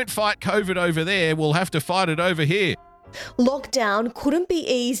 If we don't fight COVID over there, we'll have to fight it over here. Lockdown couldn't be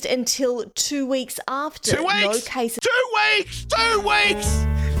eased until 2 weeks after. 2 weeks? No cases. 2 weeks! 2 weeks!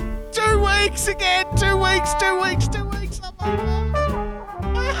 2 weeks again! 2 weeks! 2 weeks! 2 weeks! Oh my God.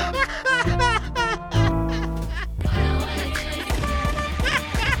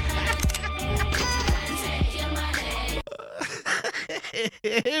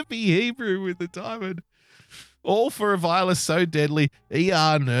 Happy Hebrew with the Diamond. All for a virus so deadly,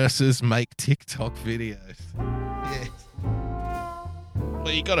 ER nurses make TikTok videos. Yes.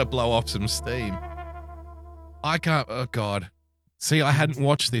 Well, you got to blow off some steam. I can't. Oh God. See, I hadn't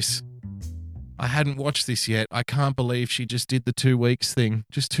watched this yet. I can't believe she just did the 2 weeks thing.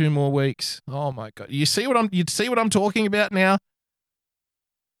 Just 2 more weeks. Oh my God. You see what I'm talking about now?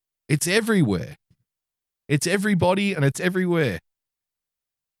 It's everywhere. It's everybody and it's everywhere.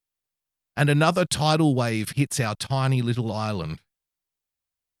 And another tidal wave hits our tiny little island.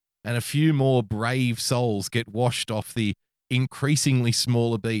 And a few more brave souls get washed off the increasingly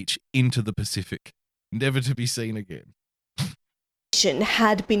smaller beach into the Pacific, never to be seen again.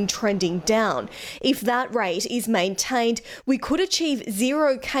 Had been trending down. If that rate is maintained, we could achieve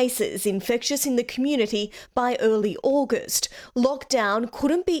 0 cases infectious in the community by early August. Lockdown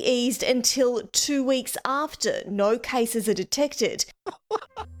couldn't be eased until 2 weeks after no cases are detected.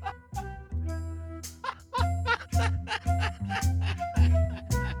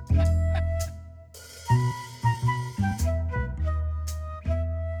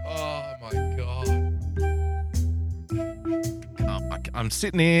 Oh my God. I'm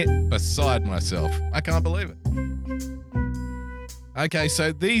sitting here beside myself. I can't believe it. Okay,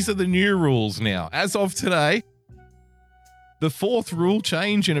 so these are the new rules now. As of today, the 4th rule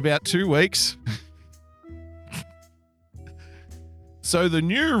change in about 2 weeks. So the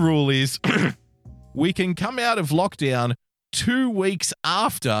new rule is we can come out of lockdown 2 weeks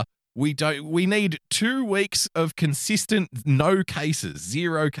after we need 2 weeks of consistent no cases,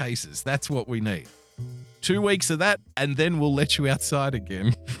 0 cases. That's what we need. 2 weeks of that, and then we'll let you outside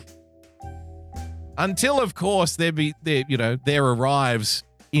again. Until, of course, there arrives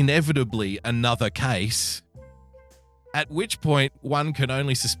inevitably another case, at which point one can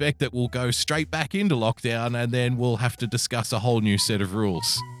only suspect that we'll go straight back into lockdown, and then we'll have to discuss a whole new set of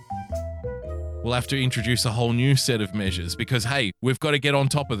rules. We'll have to introduce a whole new set of measures because, hey, we've got to get on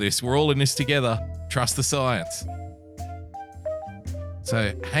top of this. We're all in this together. Trust the science.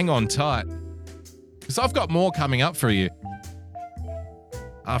 So hang on tight, because I've got more coming up for you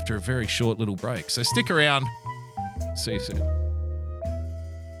after a very short little break. So stick around. See you soon.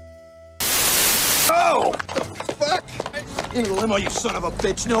 Oh! The fuck? In the limo, you son of a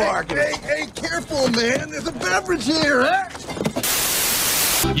bitch. No argument. Hey, careful, man. There's a beverage here, huh?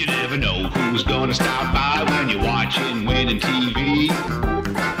 You never know who's gonna stop by when you're watching winning TV.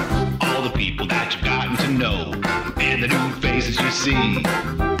 All the people that you've gotten to know and the new faces you see. You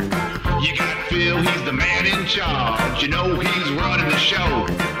got Phil, he's the man in charge. You know he's running the show.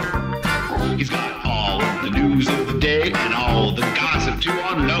 He's got all of the news of the day and all the gossip to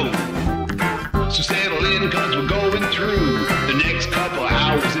unload. So settle in, cause we're going through the next couple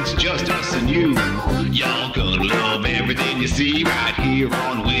hours. It's just us and you. Y'all gonna love everything you see right here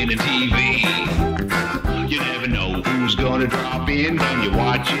on Winning TV. You never know who's gonna drop in when you're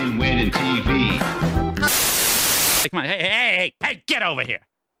watching Winning TV. Hey, come on. Hey, get over here.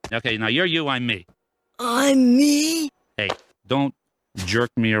 Okay, now you're you, I'm me. I'm me? Hey, don't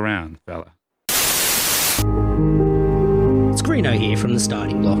jerk me around, fella. It's Greeno here from the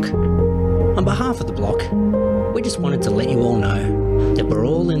Starting Block. On behalf of the block, we just wanted to let you all know that we're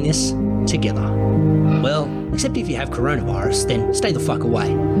all in this together. Well, except if you have coronavirus, then stay the fuck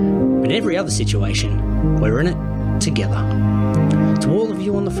away. But in every other situation, we're in it together. To all of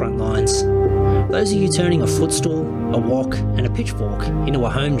you on the front lines, those of you turning a footstool, a wok and a pitchfork into a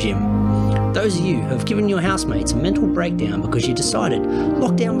home gym, those of you who have given your housemates a mental breakdown because you decided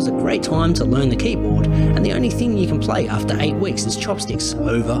lockdown was a great time to learn the keyboard and the only thing you can play after 8 weeks is chopsticks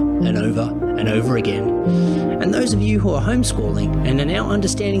over and over and over again. And those of you who are homeschooling and are now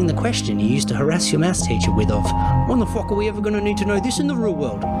understanding the question you used to harass your maths teacher with of, when the fuck are we ever going to need to know this in the real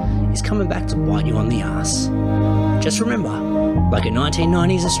world, is coming back to bite you on the ass. Just remember, like a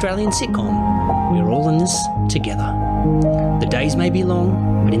 1990s Australian sitcom, we're all in this together. The days may be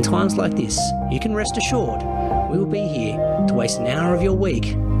long, but in times like this, you can rest assured we will be here to waste an hour of your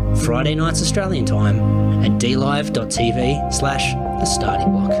week, Friday nights Australian time, at dlive.tv/The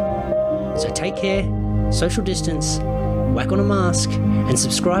Starting Block. So take care, social distance, whack on a mask, and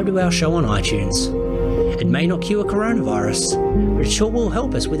subscribe to our show on iTunes. It may not cure coronavirus, but it sure will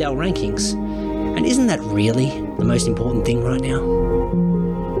help us with our rankings. And isn't that really the most important thing right now?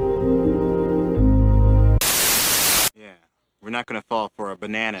 We're not gonna fall for a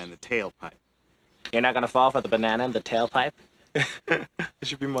banana in the tailpipe. You're not gonna fall for the banana in the tailpipe? It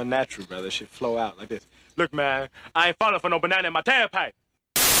should be more natural, brother. It should flow out like this. Look, man, I ain't falling for no banana in my tailpipe.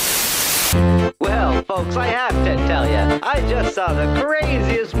 Well, folks, I have to tell you, I just saw the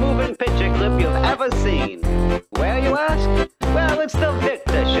craziest moving picture clip you've ever seen. Where, you ask? Well, it's the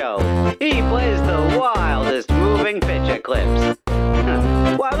Victor Show. He plays the wildest moving picture clips.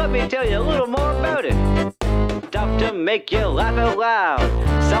 Well, let me tell you a little more about it. Stuff to make you laugh out loud,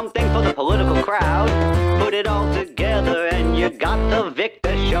 something for the political crowd. Put it all together and you got the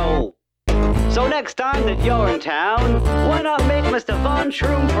Victor Show. So next time that you're in town, why not make Mr. Von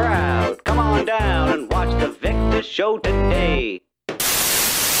Shroom proud? Come on down and watch the Victor Show today.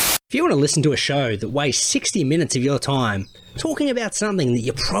 If you want to listen to a show that wastes 60 minutes of your time talking about something that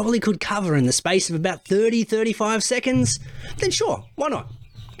you probably could cover in the space of about 30-35 seconds, then sure, why not?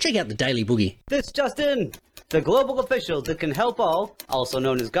 Check out the Daily Boogie. This just in. The global officials that can help all, also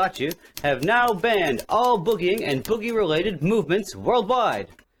known as Got You, have now banned all boogieing and boogie-related movements worldwide.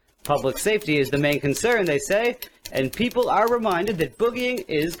 Public safety is the main concern, they say, and people are reminded that boogieing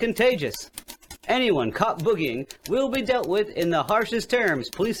is contagious. Anyone caught boogieing will be dealt with in the harshest terms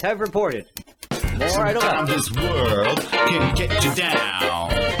police have reported. More idle out. This world can get you down.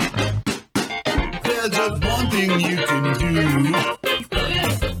 There's just one thing you can do.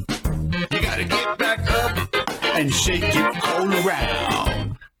 You gotta get back up and shake it all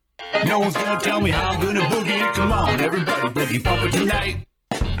around. No one's gonna tell me how I'm gonna boogie. Come on, everybody boogie bump it tonight.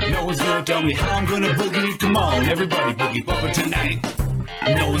 No one's gonna tell me how I'm gonna boogie. Come on, everybody boogie bump it tonight.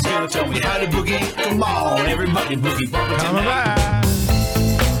 No one's gonna tell me how to boogie. Come on, everybody boogie bump it tonight.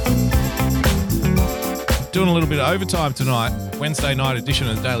 Doing a little bit of overtime tonight, Wednesday night edition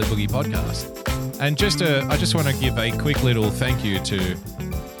of the Daily Boogie podcast. And I just want to give a quick little thank you to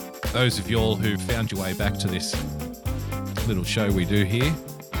those of y'all who found your way back to this little show we do here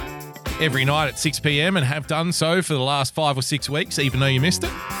every night at 6 p.m. and have done so for the last 5 or 6 weeks, even though you missed it,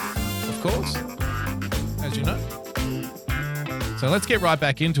 of course, as you know. So let's get right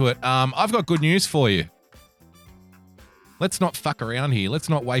back into it. I've got good news for you. Let's not fuck around here. Let's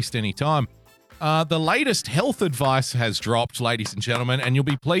not waste any time. The latest health advice has dropped, ladies and gentlemen, and you'll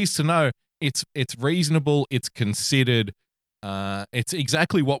be pleased to know it's reasonable, it's considered, it's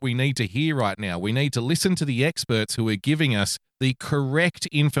exactly what we need to hear right now. We need to listen to the experts who are giving us the correct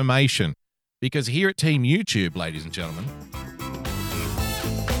information. Because here at Team YouTube, ladies and gentlemen,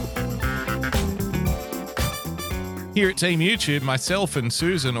 here at Team YouTube, myself and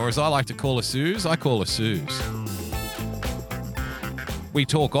Susan, or as I like to call her Suze, I call her Suze. We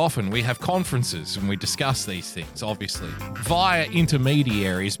talk often, we have conferences, and we discuss these things, obviously, via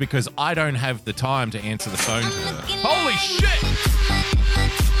intermediaries because I don't have the time to answer the phone to her. Holy shit!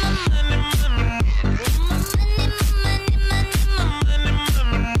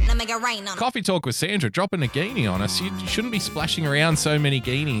 Coffee Talk with Sandra, dropping a guinea on us. You shouldn't be splashing around so many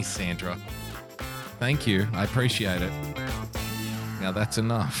guineas, Sandra. Thank you. I appreciate it. Now that's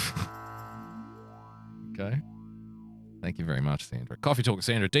enough. Okay. Thank you very much, Sandra. Coffee Talk with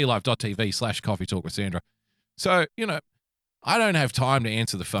Sandra, dlive.tv/Coffee Talk with Sandra. So, I don't have time to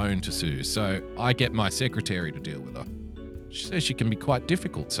answer the phone to Sue, so I get my secretary to deal with her. She says she can be quite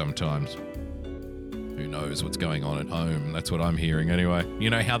difficult sometimes. Who knows what's going on at home? That's what I'm hearing anyway. You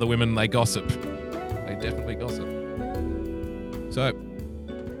know how the women, they gossip. They definitely gossip. So,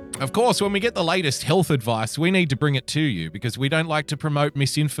 of course, when we get the latest health advice, we need to bring it to you because we don't like to promote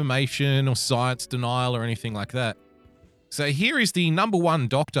misinformation or science denial or anything like that. So here is the number one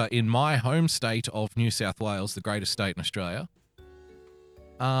doctor in my home state of New South Wales, the greatest state in Australia,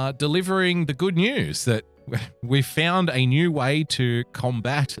 delivering the good news that we've found a new way to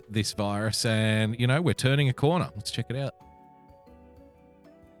combat this virus and, we're turning a corner. Let's check it out.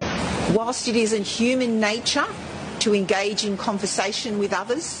 Whilst it is in human nature to engage in conversation with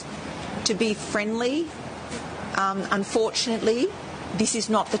others, to be friendly, unfortunately, this is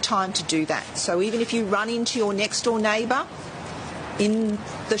not the time to do that. So even if you run into your next door neighbour in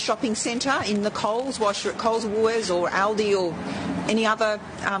the shopping centre, in the Coles, whilst you're at Coles, Woolworths or Aldi or any other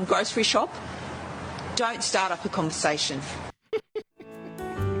grocery shop, don't start up a conversation.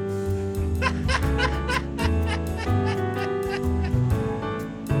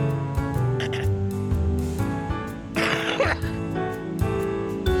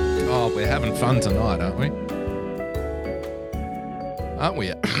 Oh, we're having fun tonight, aren't we? Aren't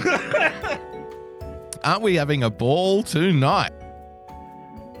we? Aren't we having a ball tonight?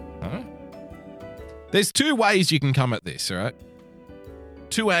 Huh? There's two ways you can come at this, all right?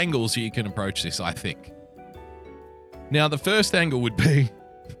 Two angles you can approach this, I think. Now, the first angle would be...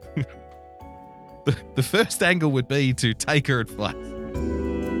 the first angle would be to take her advice.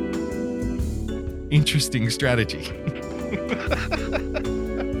 Interesting strategy.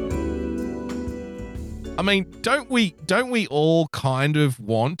 I mean, don't we all kind of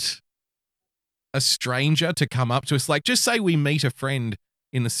want a stranger to come up to us? Like, just say we meet a friend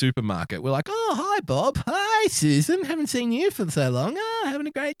in the supermarket. We're like, oh, hi, Bob. Hi, Susan. Haven't seen you for so long. Oh, having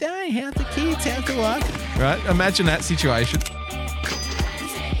a great day. How's the kids? How's the wife? Right? Imagine that situation.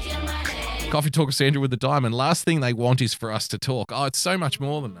 Coffee Talk with Sandra with the diamond. Last thing they want is for us to talk. Oh, it's so much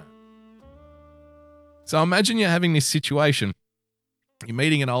more than that. So imagine you're having this situation. You're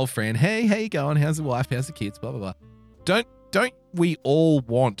meeting an old friend. Hey, how you going? How's the wife? How's the kids? Blah, blah, blah. Don't we all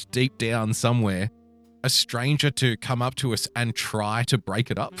want deep down somewhere a stranger to come up to us and try to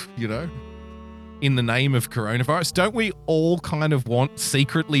break it up, in the name of coronavirus? Don't we all kind of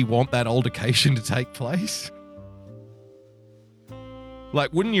secretly want that altercation to take place?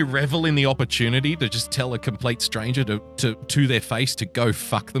 Like, wouldn't you revel in the opportunity to just tell a complete stranger to their face to go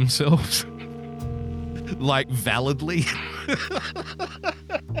fuck themselves? Like, validly?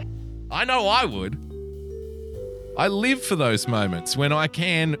 I know I would. I live for those moments when I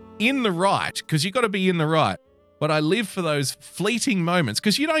can, in the right, because you got to be in the right, but I live for those fleeting moments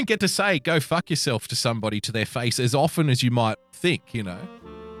because you don't get to say, go fuck yourself to somebody to their face as often as you might think,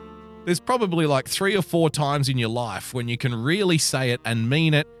 There's probably like 3 or 4 times in your life when you can really say it and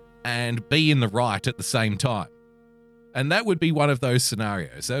mean it and be in the right at the same time. And that would be one of those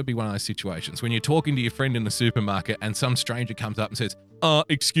scenarios. That would be one of those situations when you're talking to your friend in the supermarket and some stranger comes up and says,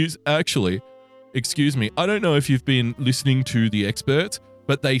 excuse me, I don't know if you've been listening to the experts,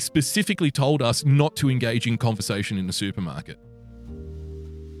 but they specifically told us not to engage in conversation in the supermarket.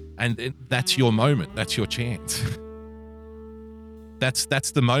 And that's your moment. That's your chance.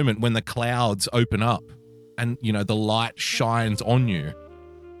 That's the moment when the clouds open up and, the light shines on you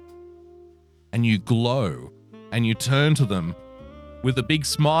and you glow. And you turn to them with a big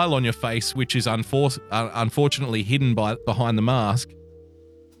smile on your face, which is unfortunately hidden behind the mask.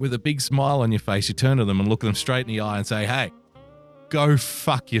 With a big smile on your face, you turn to them and look them straight in the eye and say, hey, go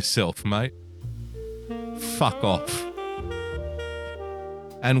fuck yourself, mate. Fuck off.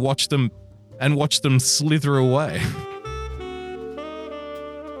 And watch them slither away.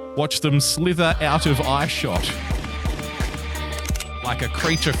 Watch them slither out of eyeshot like a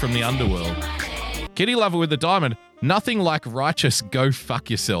creature from the underworld. Kitty Lover with the diamond. Nothing like righteous go fuck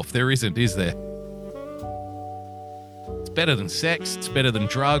yourself. There isn't, is there? It's better than sex. It's better than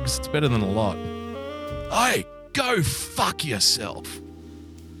drugs. It's better than a lot. Hey, go fuck yourself.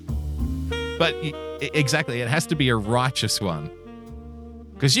 But exactly, it has to be a righteous one.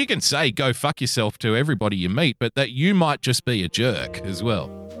 Because you can say, go fuck yourself to everybody you meet, but that you might just be a jerk as well.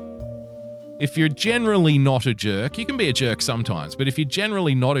 If you're generally not a jerk, you can be a jerk sometimes, but if you're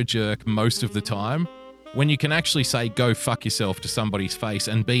generally not a jerk most of the time, when you can actually say, go fuck yourself to somebody's face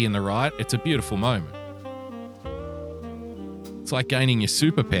and be in the right, it's a beautiful moment. It's like gaining your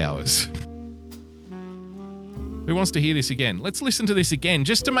superpowers. Who wants to hear this again? Let's listen to this again,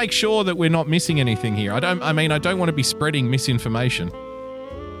 just to make sure that we're not missing anything here. I don't want to be spreading misinformation.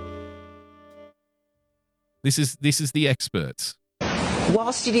 This is the experts.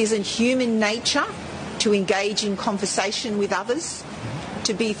 Whilst it is in human nature to engage in conversation with others,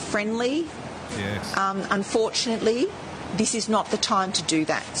 to be friendly, yes. Unfortunately, this is not the time to do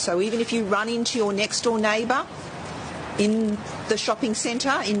that. So even if you run into your next door neighbour in the shopping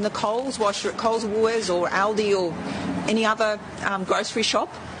centre, in the Coles, whilst you're at Coles, Woolworths or Aldi or any other grocery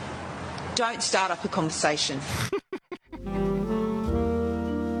shop, don't start up a conversation.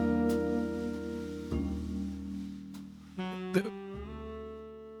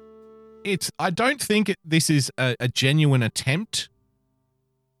 I don't think this is a genuine attempt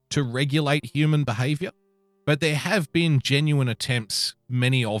to regulate human behavior, but there have been genuine attempts,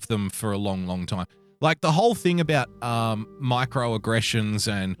 many of them for a long, long time. Like the whole thing about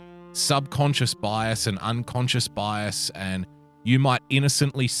microaggressions and subconscious bias and unconscious bias, and you might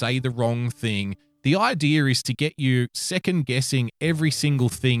innocently say the wrong thing. The idea is to get you second guessing every single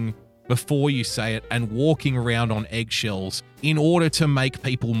thing before you say it and walking around on eggshells in order to make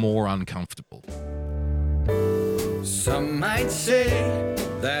people more uncomfortable. Some might say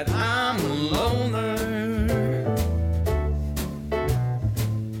that I'm a loner,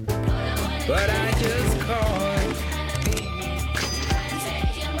 but I just call.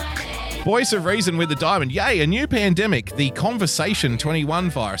 Voice of Reason with the Diamond. Yay, a new pandemic, the Conversation 21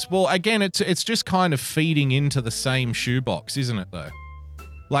 virus. Well, again, it's just kind of feeding into the same shoebox, isn't it, though?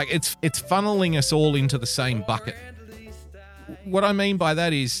 Like, it's funneling us all into the same bucket. What I mean by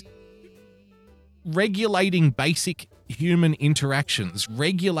that is regulating basic human interactions,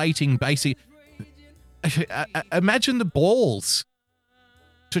 regulating basic... Imagine the balls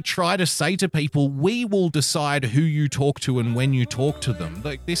to try to say to people, we will decide who you talk to and when you talk to them.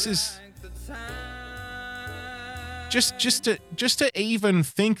 Like, this is... Just to even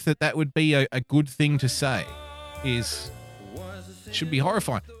think that would be a good thing to say should be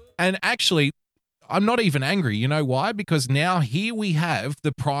horrifying. And actually, I'm not even angry. You know why? Because now here we have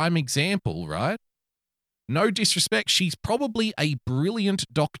the prime example, right? No disrespect. She's probably a brilliant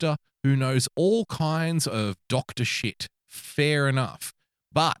doctor who knows all kinds of doctor shit. Fair enough.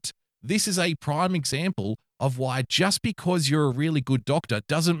 But this is a prime example of why just because you're a really good doctor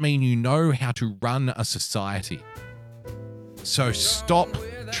doesn't mean you know how to run a society. So stop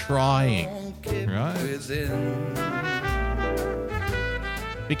trying, right?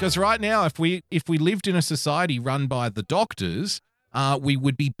 Because right now, if we lived in a society run by the doctors, we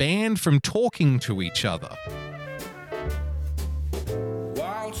would be banned from talking to each other.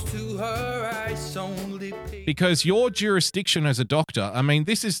 Because your jurisdiction as a doctor, I mean,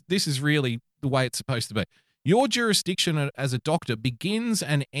 this is really the way it's supposed to be. Your jurisdiction as a doctor begins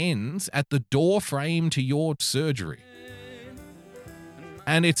and ends at the door frame to your surgery.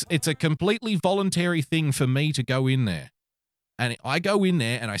 And it's a completely voluntary thing for me to go in there. And I go in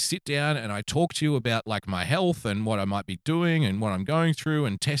there and I sit down and I talk to you about like my health and what I might be doing and what I'm going through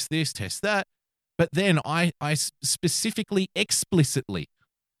and test this, test that. But then I specifically, explicitly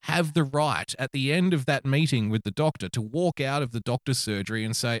have the right at the end of that meeting with the doctor to walk out of the doctor's surgery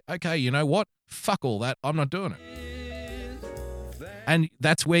and say, okay, you know what? Fuck all that. I'm not doing it. And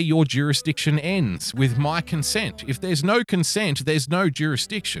that's where your jurisdiction ends, with my consent. If there's no consent, there's no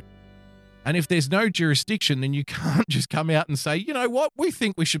jurisdiction. And if there's no jurisdiction, then you can't just come out and say, you know what, we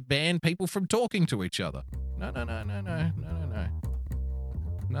think we should ban people from talking to each other. No.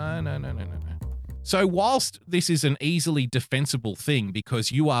 So whilst this is an easily defensible thing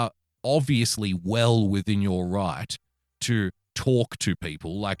because you are obviously well within your right to talk to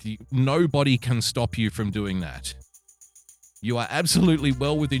people, like nobody can stop you from doing that. You are absolutely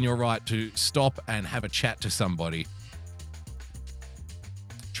well within your right to stop and have a chat to somebody.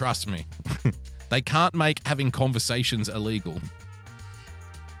 Trust me. They can't make having conversations illegal.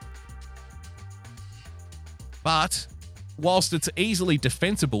 But whilst it's easily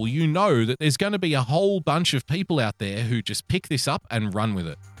defensible, you know that there's going to be a whole bunch of people out there who just pick this up and run with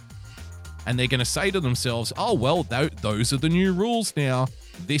it. And they're going to say to themselves, oh, well, those are the new rules now.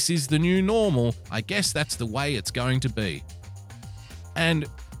 This is the new normal. I guess that's the way it's going to be. And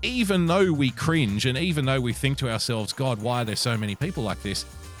even though we cringe and even though we think to ourselves, God, why are there so many people like this?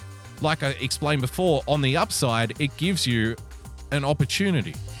 Like I explained before, on the upside, it gives you an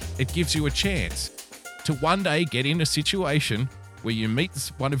opportunity. It gives you a chance to one day get in a situation where you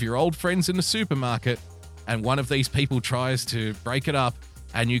meet one of your old friends in the supermarket and one of these people tries to break it up,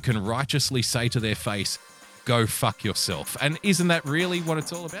 and you can righteously say to their face, go fuck yourself. And isn't that really what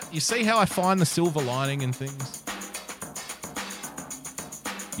it's all about? You see how I find the silver lining in things?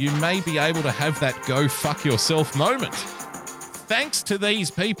 You may be able to have that go fuck yourself moment thanks to these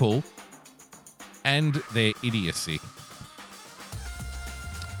people and their idiocy.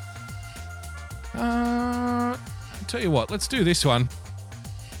 I'll tell you what, let's do this one.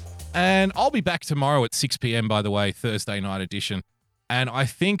 And I'll be back tomorrow at 6 p.m, by the way, Thursday night edition. And I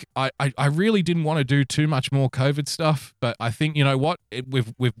think I really didn't want to do too much more COVID stuff, but I think, you know what?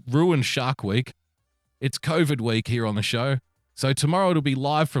 We've ruined Shark Week. It's COVID week here on the show. So tomorrow it'll be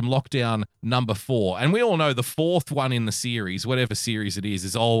live from lockdown number 4. And we all know the 4th one in the series, whatever series it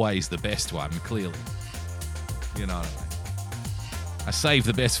is always the best one, clearly. You know what I mean? I save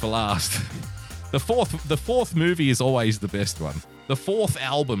the best for last. The fourth movie is always the best one. The 4th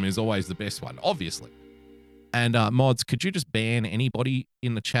album is always the best one, obviously. And Mods, could you just ban anybody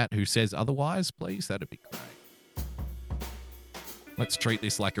in the chat who says otherwise, please? That'd be great. Let's treat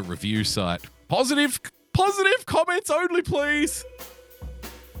this like a review site. Positive comments only, please.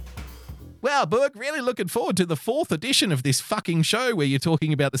 Wow, Burke, really looking forward to the 4th edition of this fucking show where you're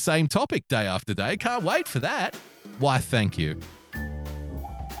talking about the same topic day after day. Can't wait for that. Why, thank you.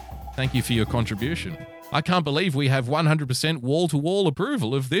 Thank you for your contribution. I can't believe we have 100% wall-to-wall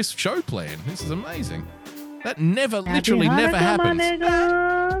approval of this show plan. This is amazing. That literally never happens.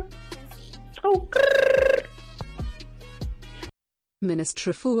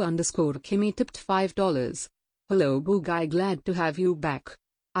 Ministrifu_Kimmy tipped $5. Hello, Boo Guy, glad to have you back.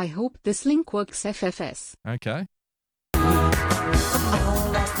 I hope this link works, FFS. Okay.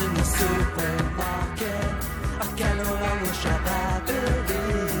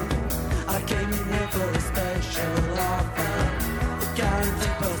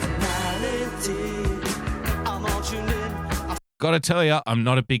 Gotta tell you, I'm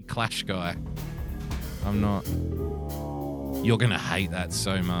not a big Clash guy. I'm not. You're gonna hate that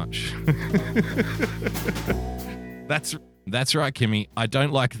so much. That's right, Kimmy. I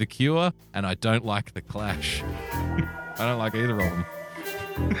don't like The Cure, and I don't like The Clash. I don't like either of them.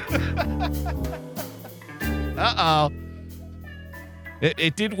 Uh-oh.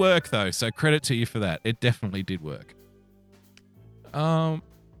 It did work, though, so credit to you for that. It definitely did work. Where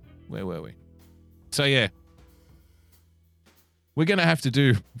were we? So, yeah. We're going to have to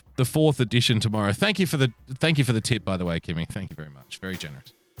do the 4th edition tomorrow. Thank you for the tip, by the way, Kimmy. Thank you very much. Very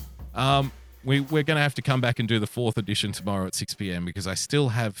generous. We're going to have to come back and do the 4th edition tomorrow at 6 p.m. because I still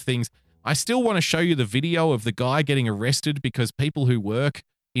have things. I still want to show you the video of the guy getting arrested because people who work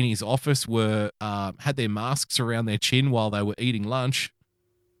in his office had their masks around their chin while they were eating lunch.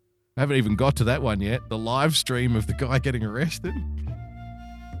 I haven't even got to that one yet. The live stream of the guy getting arrested.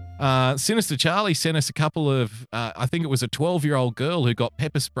 Sinister Charlie sent us a couple of, I think it was a 12-year-old girl who got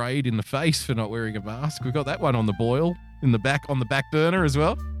pepper sprayed in the face for not wearing a mask. We've got that one on the boil, on the back burner as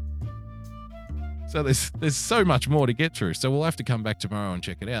well. So there's so much more to get through. So we'll have to come back tomorrow and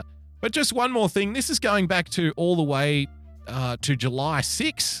check it out. But just one more thing. This is going back to all the way to July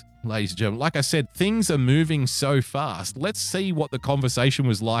 6, ladies and gentlemen. Like I said, things are moving so fast. Let's see what the conversation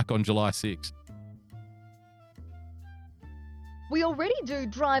was like on July 6. We already do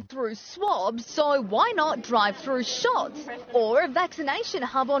drive-through swabs, so why not drive-through shots or a vaccination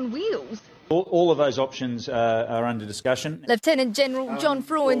hub on wheels? All of those options are under discussion. Lieutenant General John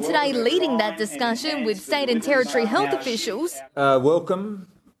Fruin today leading that discussion with state and territory health officials. Welcome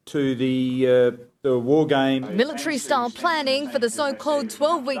to the war game. Military-style planning for the so-called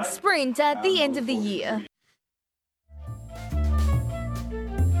 12-week sprint at the end of the year.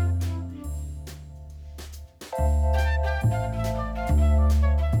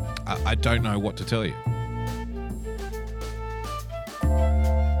 I don't know what to tell you.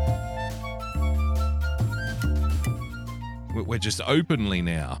 We're just openly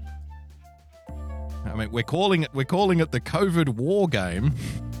now. I mean, we're calling it the COVID war game,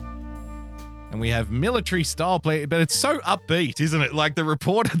 and we have military style play, but it's so upbeat, isn't it? Like the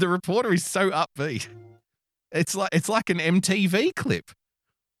reporter is so upbeat. It's like an MTV clip.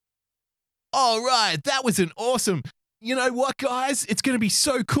 All right, that was an awesome. You know what, guys? It's going to be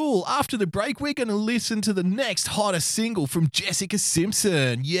so cool. After the break, we're going to listen to the next hottest single from Jessica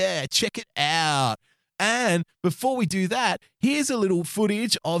Simpson. Yeah, check it out. And before we do that, here's a little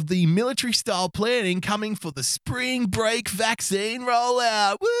footage of the military-style planning coming for the spring break vaccine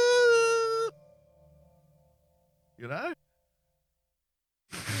rollout. Woo! You know?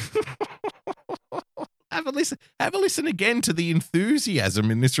 Have a listen again to the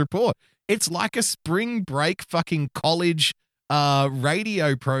enthusiasm in this report. It's like a spring break fucking college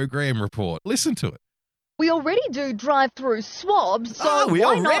radio program report. Listen to it. We already do drive-through swabs, so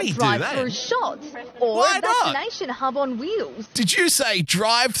why not drive-through shots or a vaccination hub on wheels? Did you say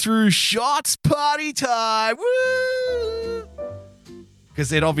drive-through shots? Party time! Woo! Because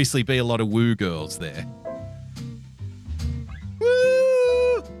there'd obviously be a lot of woo girls there.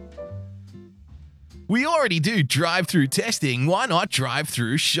 Woo! We already do drive-through testing. Why not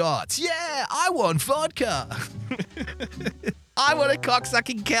drive-through shots? Yeah, I want vodka. I want a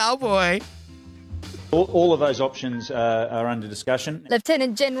cocksucking cowboy. All of those options are under discussion.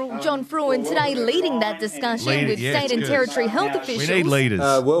 Lieutenant General John Fruin today leading that discussion with state and territory health officials. We need leaders.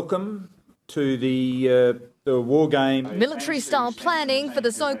 Welcome to the war game. Military-style planning for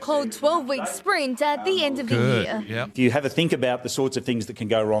the so-called 12-week sprint at the end of the year. Yep. If you have a think about the sorts of things that can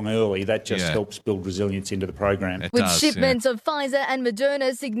go wrong early, that just helps build resilience into the program. With shipments of Pfizer and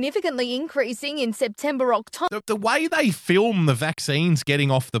Moderna significantly increasing in September, October. The way they film the vaccines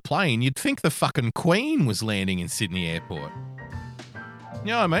getting off the plane, you'd think the fucking Queen was landing in Sydney Airport. You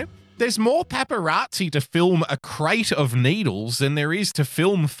know what I mean? There's more paparazzi to film a crate of needles than there is to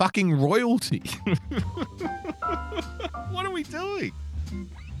film fucking royalty. What are we doing?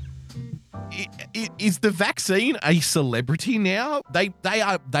 Is the vaccine a celebrity now? They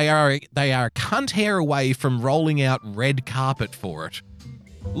are a cunt hair away from rolling out red carpet for it.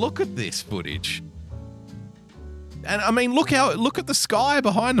 Look at this footage. And I mean, look at the sky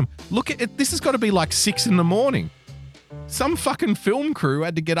behind them. Look at it. This has got to be like 6 a.m. Some fucking film crew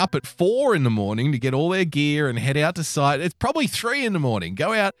had to get up at 4 a.m. to get all their gear and head out to site. It's probably 3 a.m.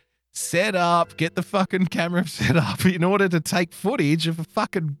 Go out, set up, get the fucking camera set up in order to take footage of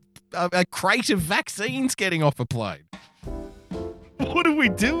a crate of vaccines getting off a plane. What are we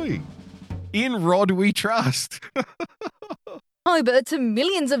doing? In Rod we trust. To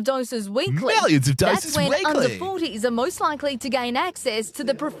millions of doses weekly. That's when under 40s are most likely to gain access to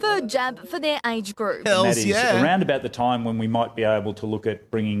the preferred jab for their age group. And that is around about the time when we might be able to look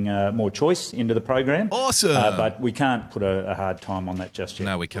at bringing more choice into the program. Awesome. But we can't put a hard time on that just yet.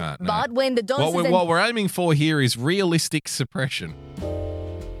 No, we can't. No. But when the doses... What we're aiming for here is realistic suppression.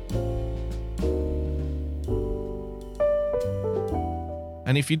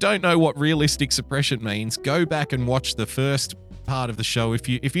 And if you don't know what realistic suppression means, go back and watch the first part of the show. If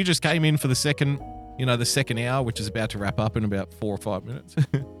you just came in for the second hour, which is about to wrap up in about 4 or 5 minutes,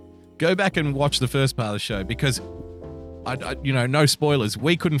 go back and watch the first part of the show because, no spoilers,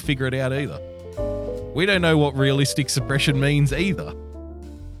 we couldn't figure it out either. We don't know what realistic suppression means either.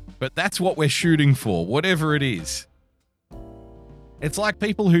 But that's what we're shooting for, whatever it is. It's like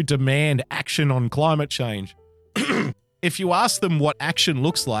people who demand action on climate change. If you ask them what action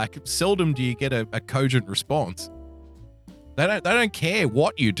looks like, seldom do you get a cogent response. They don't care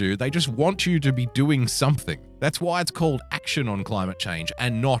what you do. They just want you to be doing something. That's why it's called action on climate change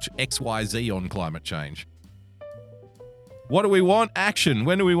and not XYZ on climate change. What do we want? Action.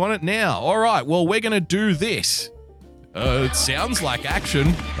 When do we want it? Now. All right, well, we're going to do this. It sounds like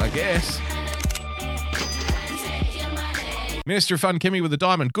action, I guess. Minister of Fun, Kimmy with a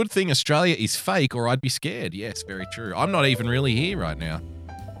diamond. Good thing Australia is fake or I'd be scared. Yes, very true. I'm not even really here right now.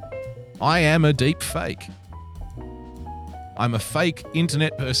 I am a deep fake. I'm a fake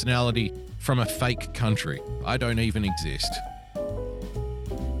internet personality from a fake country. I don't even exist.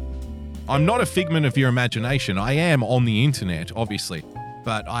 I'm not a figment of your imagination. I am on the internet, obviously,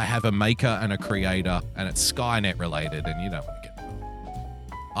 but I have a maker and a creator, and it's Skynet related, and you don't want to get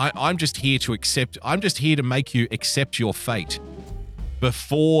involved. I'm just here to accept. I'm just here to make you accept your fate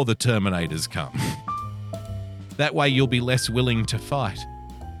before the Terminators come. That way, you'll be less willing to fight.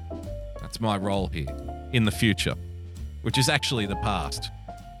 That's my role here in the future, which is actually the past.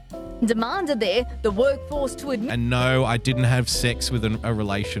 Demanded there the workforce to admit. And no, I didn't have sex with a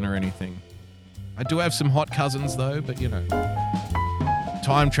relation or anything. I do have some hot cousins though, but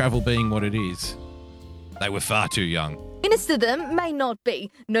time travel being what it is, they were far too young. Minister them may not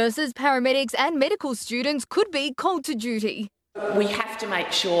be. Nurses, paramedics and medical students could be called to duty. We have to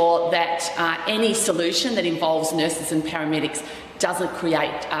make sure that any solution that involves nurses and paramedics doesn't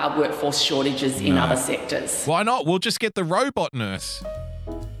create workforce shortages in other sectors. Why not? We'll just get the robot nurse.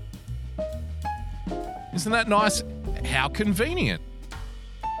 Isn't that nice? How convenient.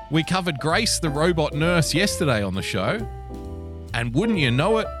 We covered Grace, the robot nurse, yesterday on the show. And wouldn't you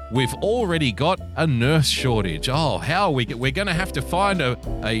know it, we've already got a nurse shortage. Oh, how are we? We're going to have to find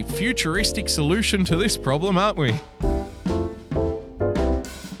a futuristic solution to this problem, aren't we?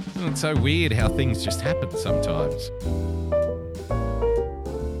 Isn't it so weird how things just happen sometimes?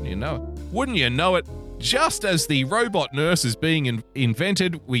 Wouldn't you know it? Just as the robot nurse is being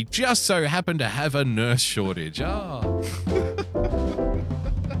invented, we just so happen to have a nurse shortage. Oh.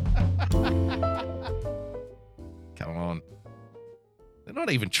 Come on. They're not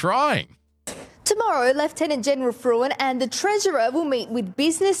even trying. Tomorrow, Lieutenant General Fruin and the Treasurer will meet with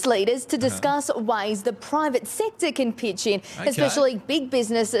business leaders to discuss ways the private sector can pitch in, especially big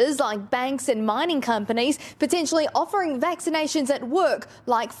businesses like banks and mining companies potentially offering vaccinations at work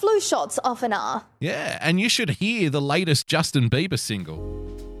like flu shots often are. Yeah, and you should hear the latest Justin Bieber single.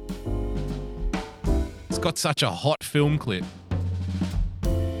 It's got such a hot film clip.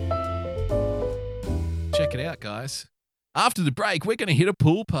 Check it out, guys. After the break, we're going to hit a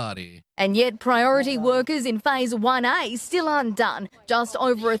pool party. And yet priority workers in Phase 1A still aren't done. Just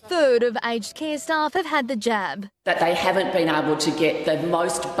over a third of aged care staff have had the jab. That they haven't been able to get the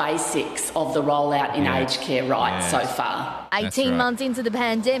most basics of the rollout in aged care right so far. 18 months into the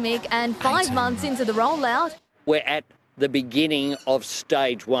pandemic and 5 months into the rollout. We're at the beginning of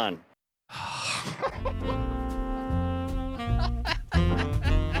stage 1.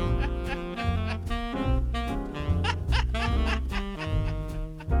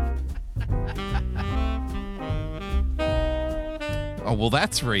 Oh, well,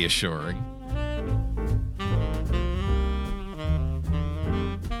 that's reassuring.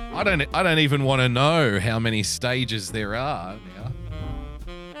 I don't even want to know how many stages there are now.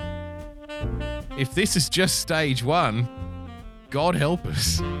 If this is just stage 1, God help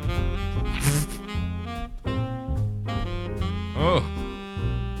us. Oh.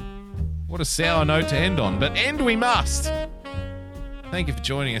 What a sour note to end on, but end we must. Thank you for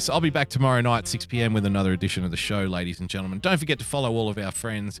joining us. I'll be back tomorrow night, 6 p.m. with another edition of the show, ladies and gentlemen. Don't forget to follow all of our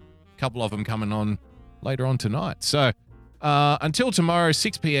friends. A couple of them coming on later on tonight. So until tomorrow,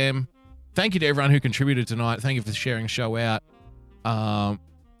 6 p.m., thank you to everyone who contributed tonight. Thank you for sharing the show out.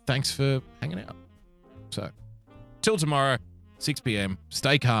 Thanks for hanging out. So till tomorrow, 6 p.m.,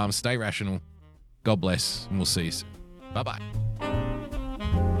 stay calm, stay rational. God bless, and we'll see you soon. Bye-bye.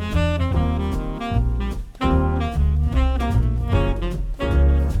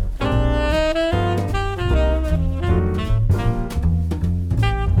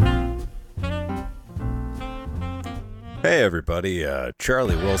 Hey everybody,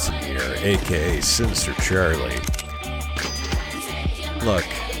 Charlie Wilson here, aka Sinister Charlie. Look,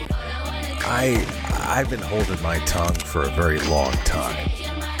 I've been holding my tongue for a very long time.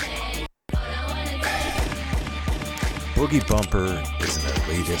 Boogie Bumper is an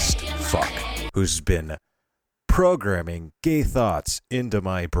elitist fuck who's been programming gay thoughts into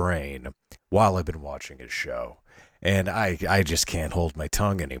my brain while I've been watching his show. And I just can't hold my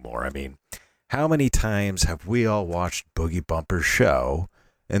tongue anymore. I mean, how many times have we all watched Boogie Bumper's show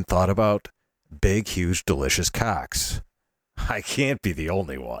and thought about big, huge, delicious cocks? I can't be the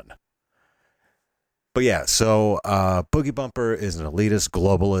only one. But yeah, so Boogie Bumper is an elitist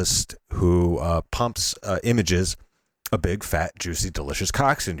globalist who pumps images of big, fat, juicy, delicious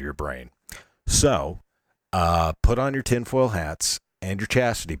cocks into your brain. So put on your tinfoil hats and your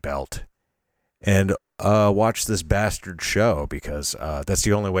chastity belt and watch this bastard show, because that's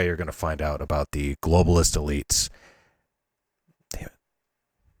the only way you're going to find out about the globalist elites. Damn it.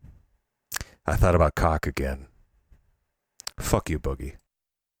 I thought about cock again. Fuck you, Boogie.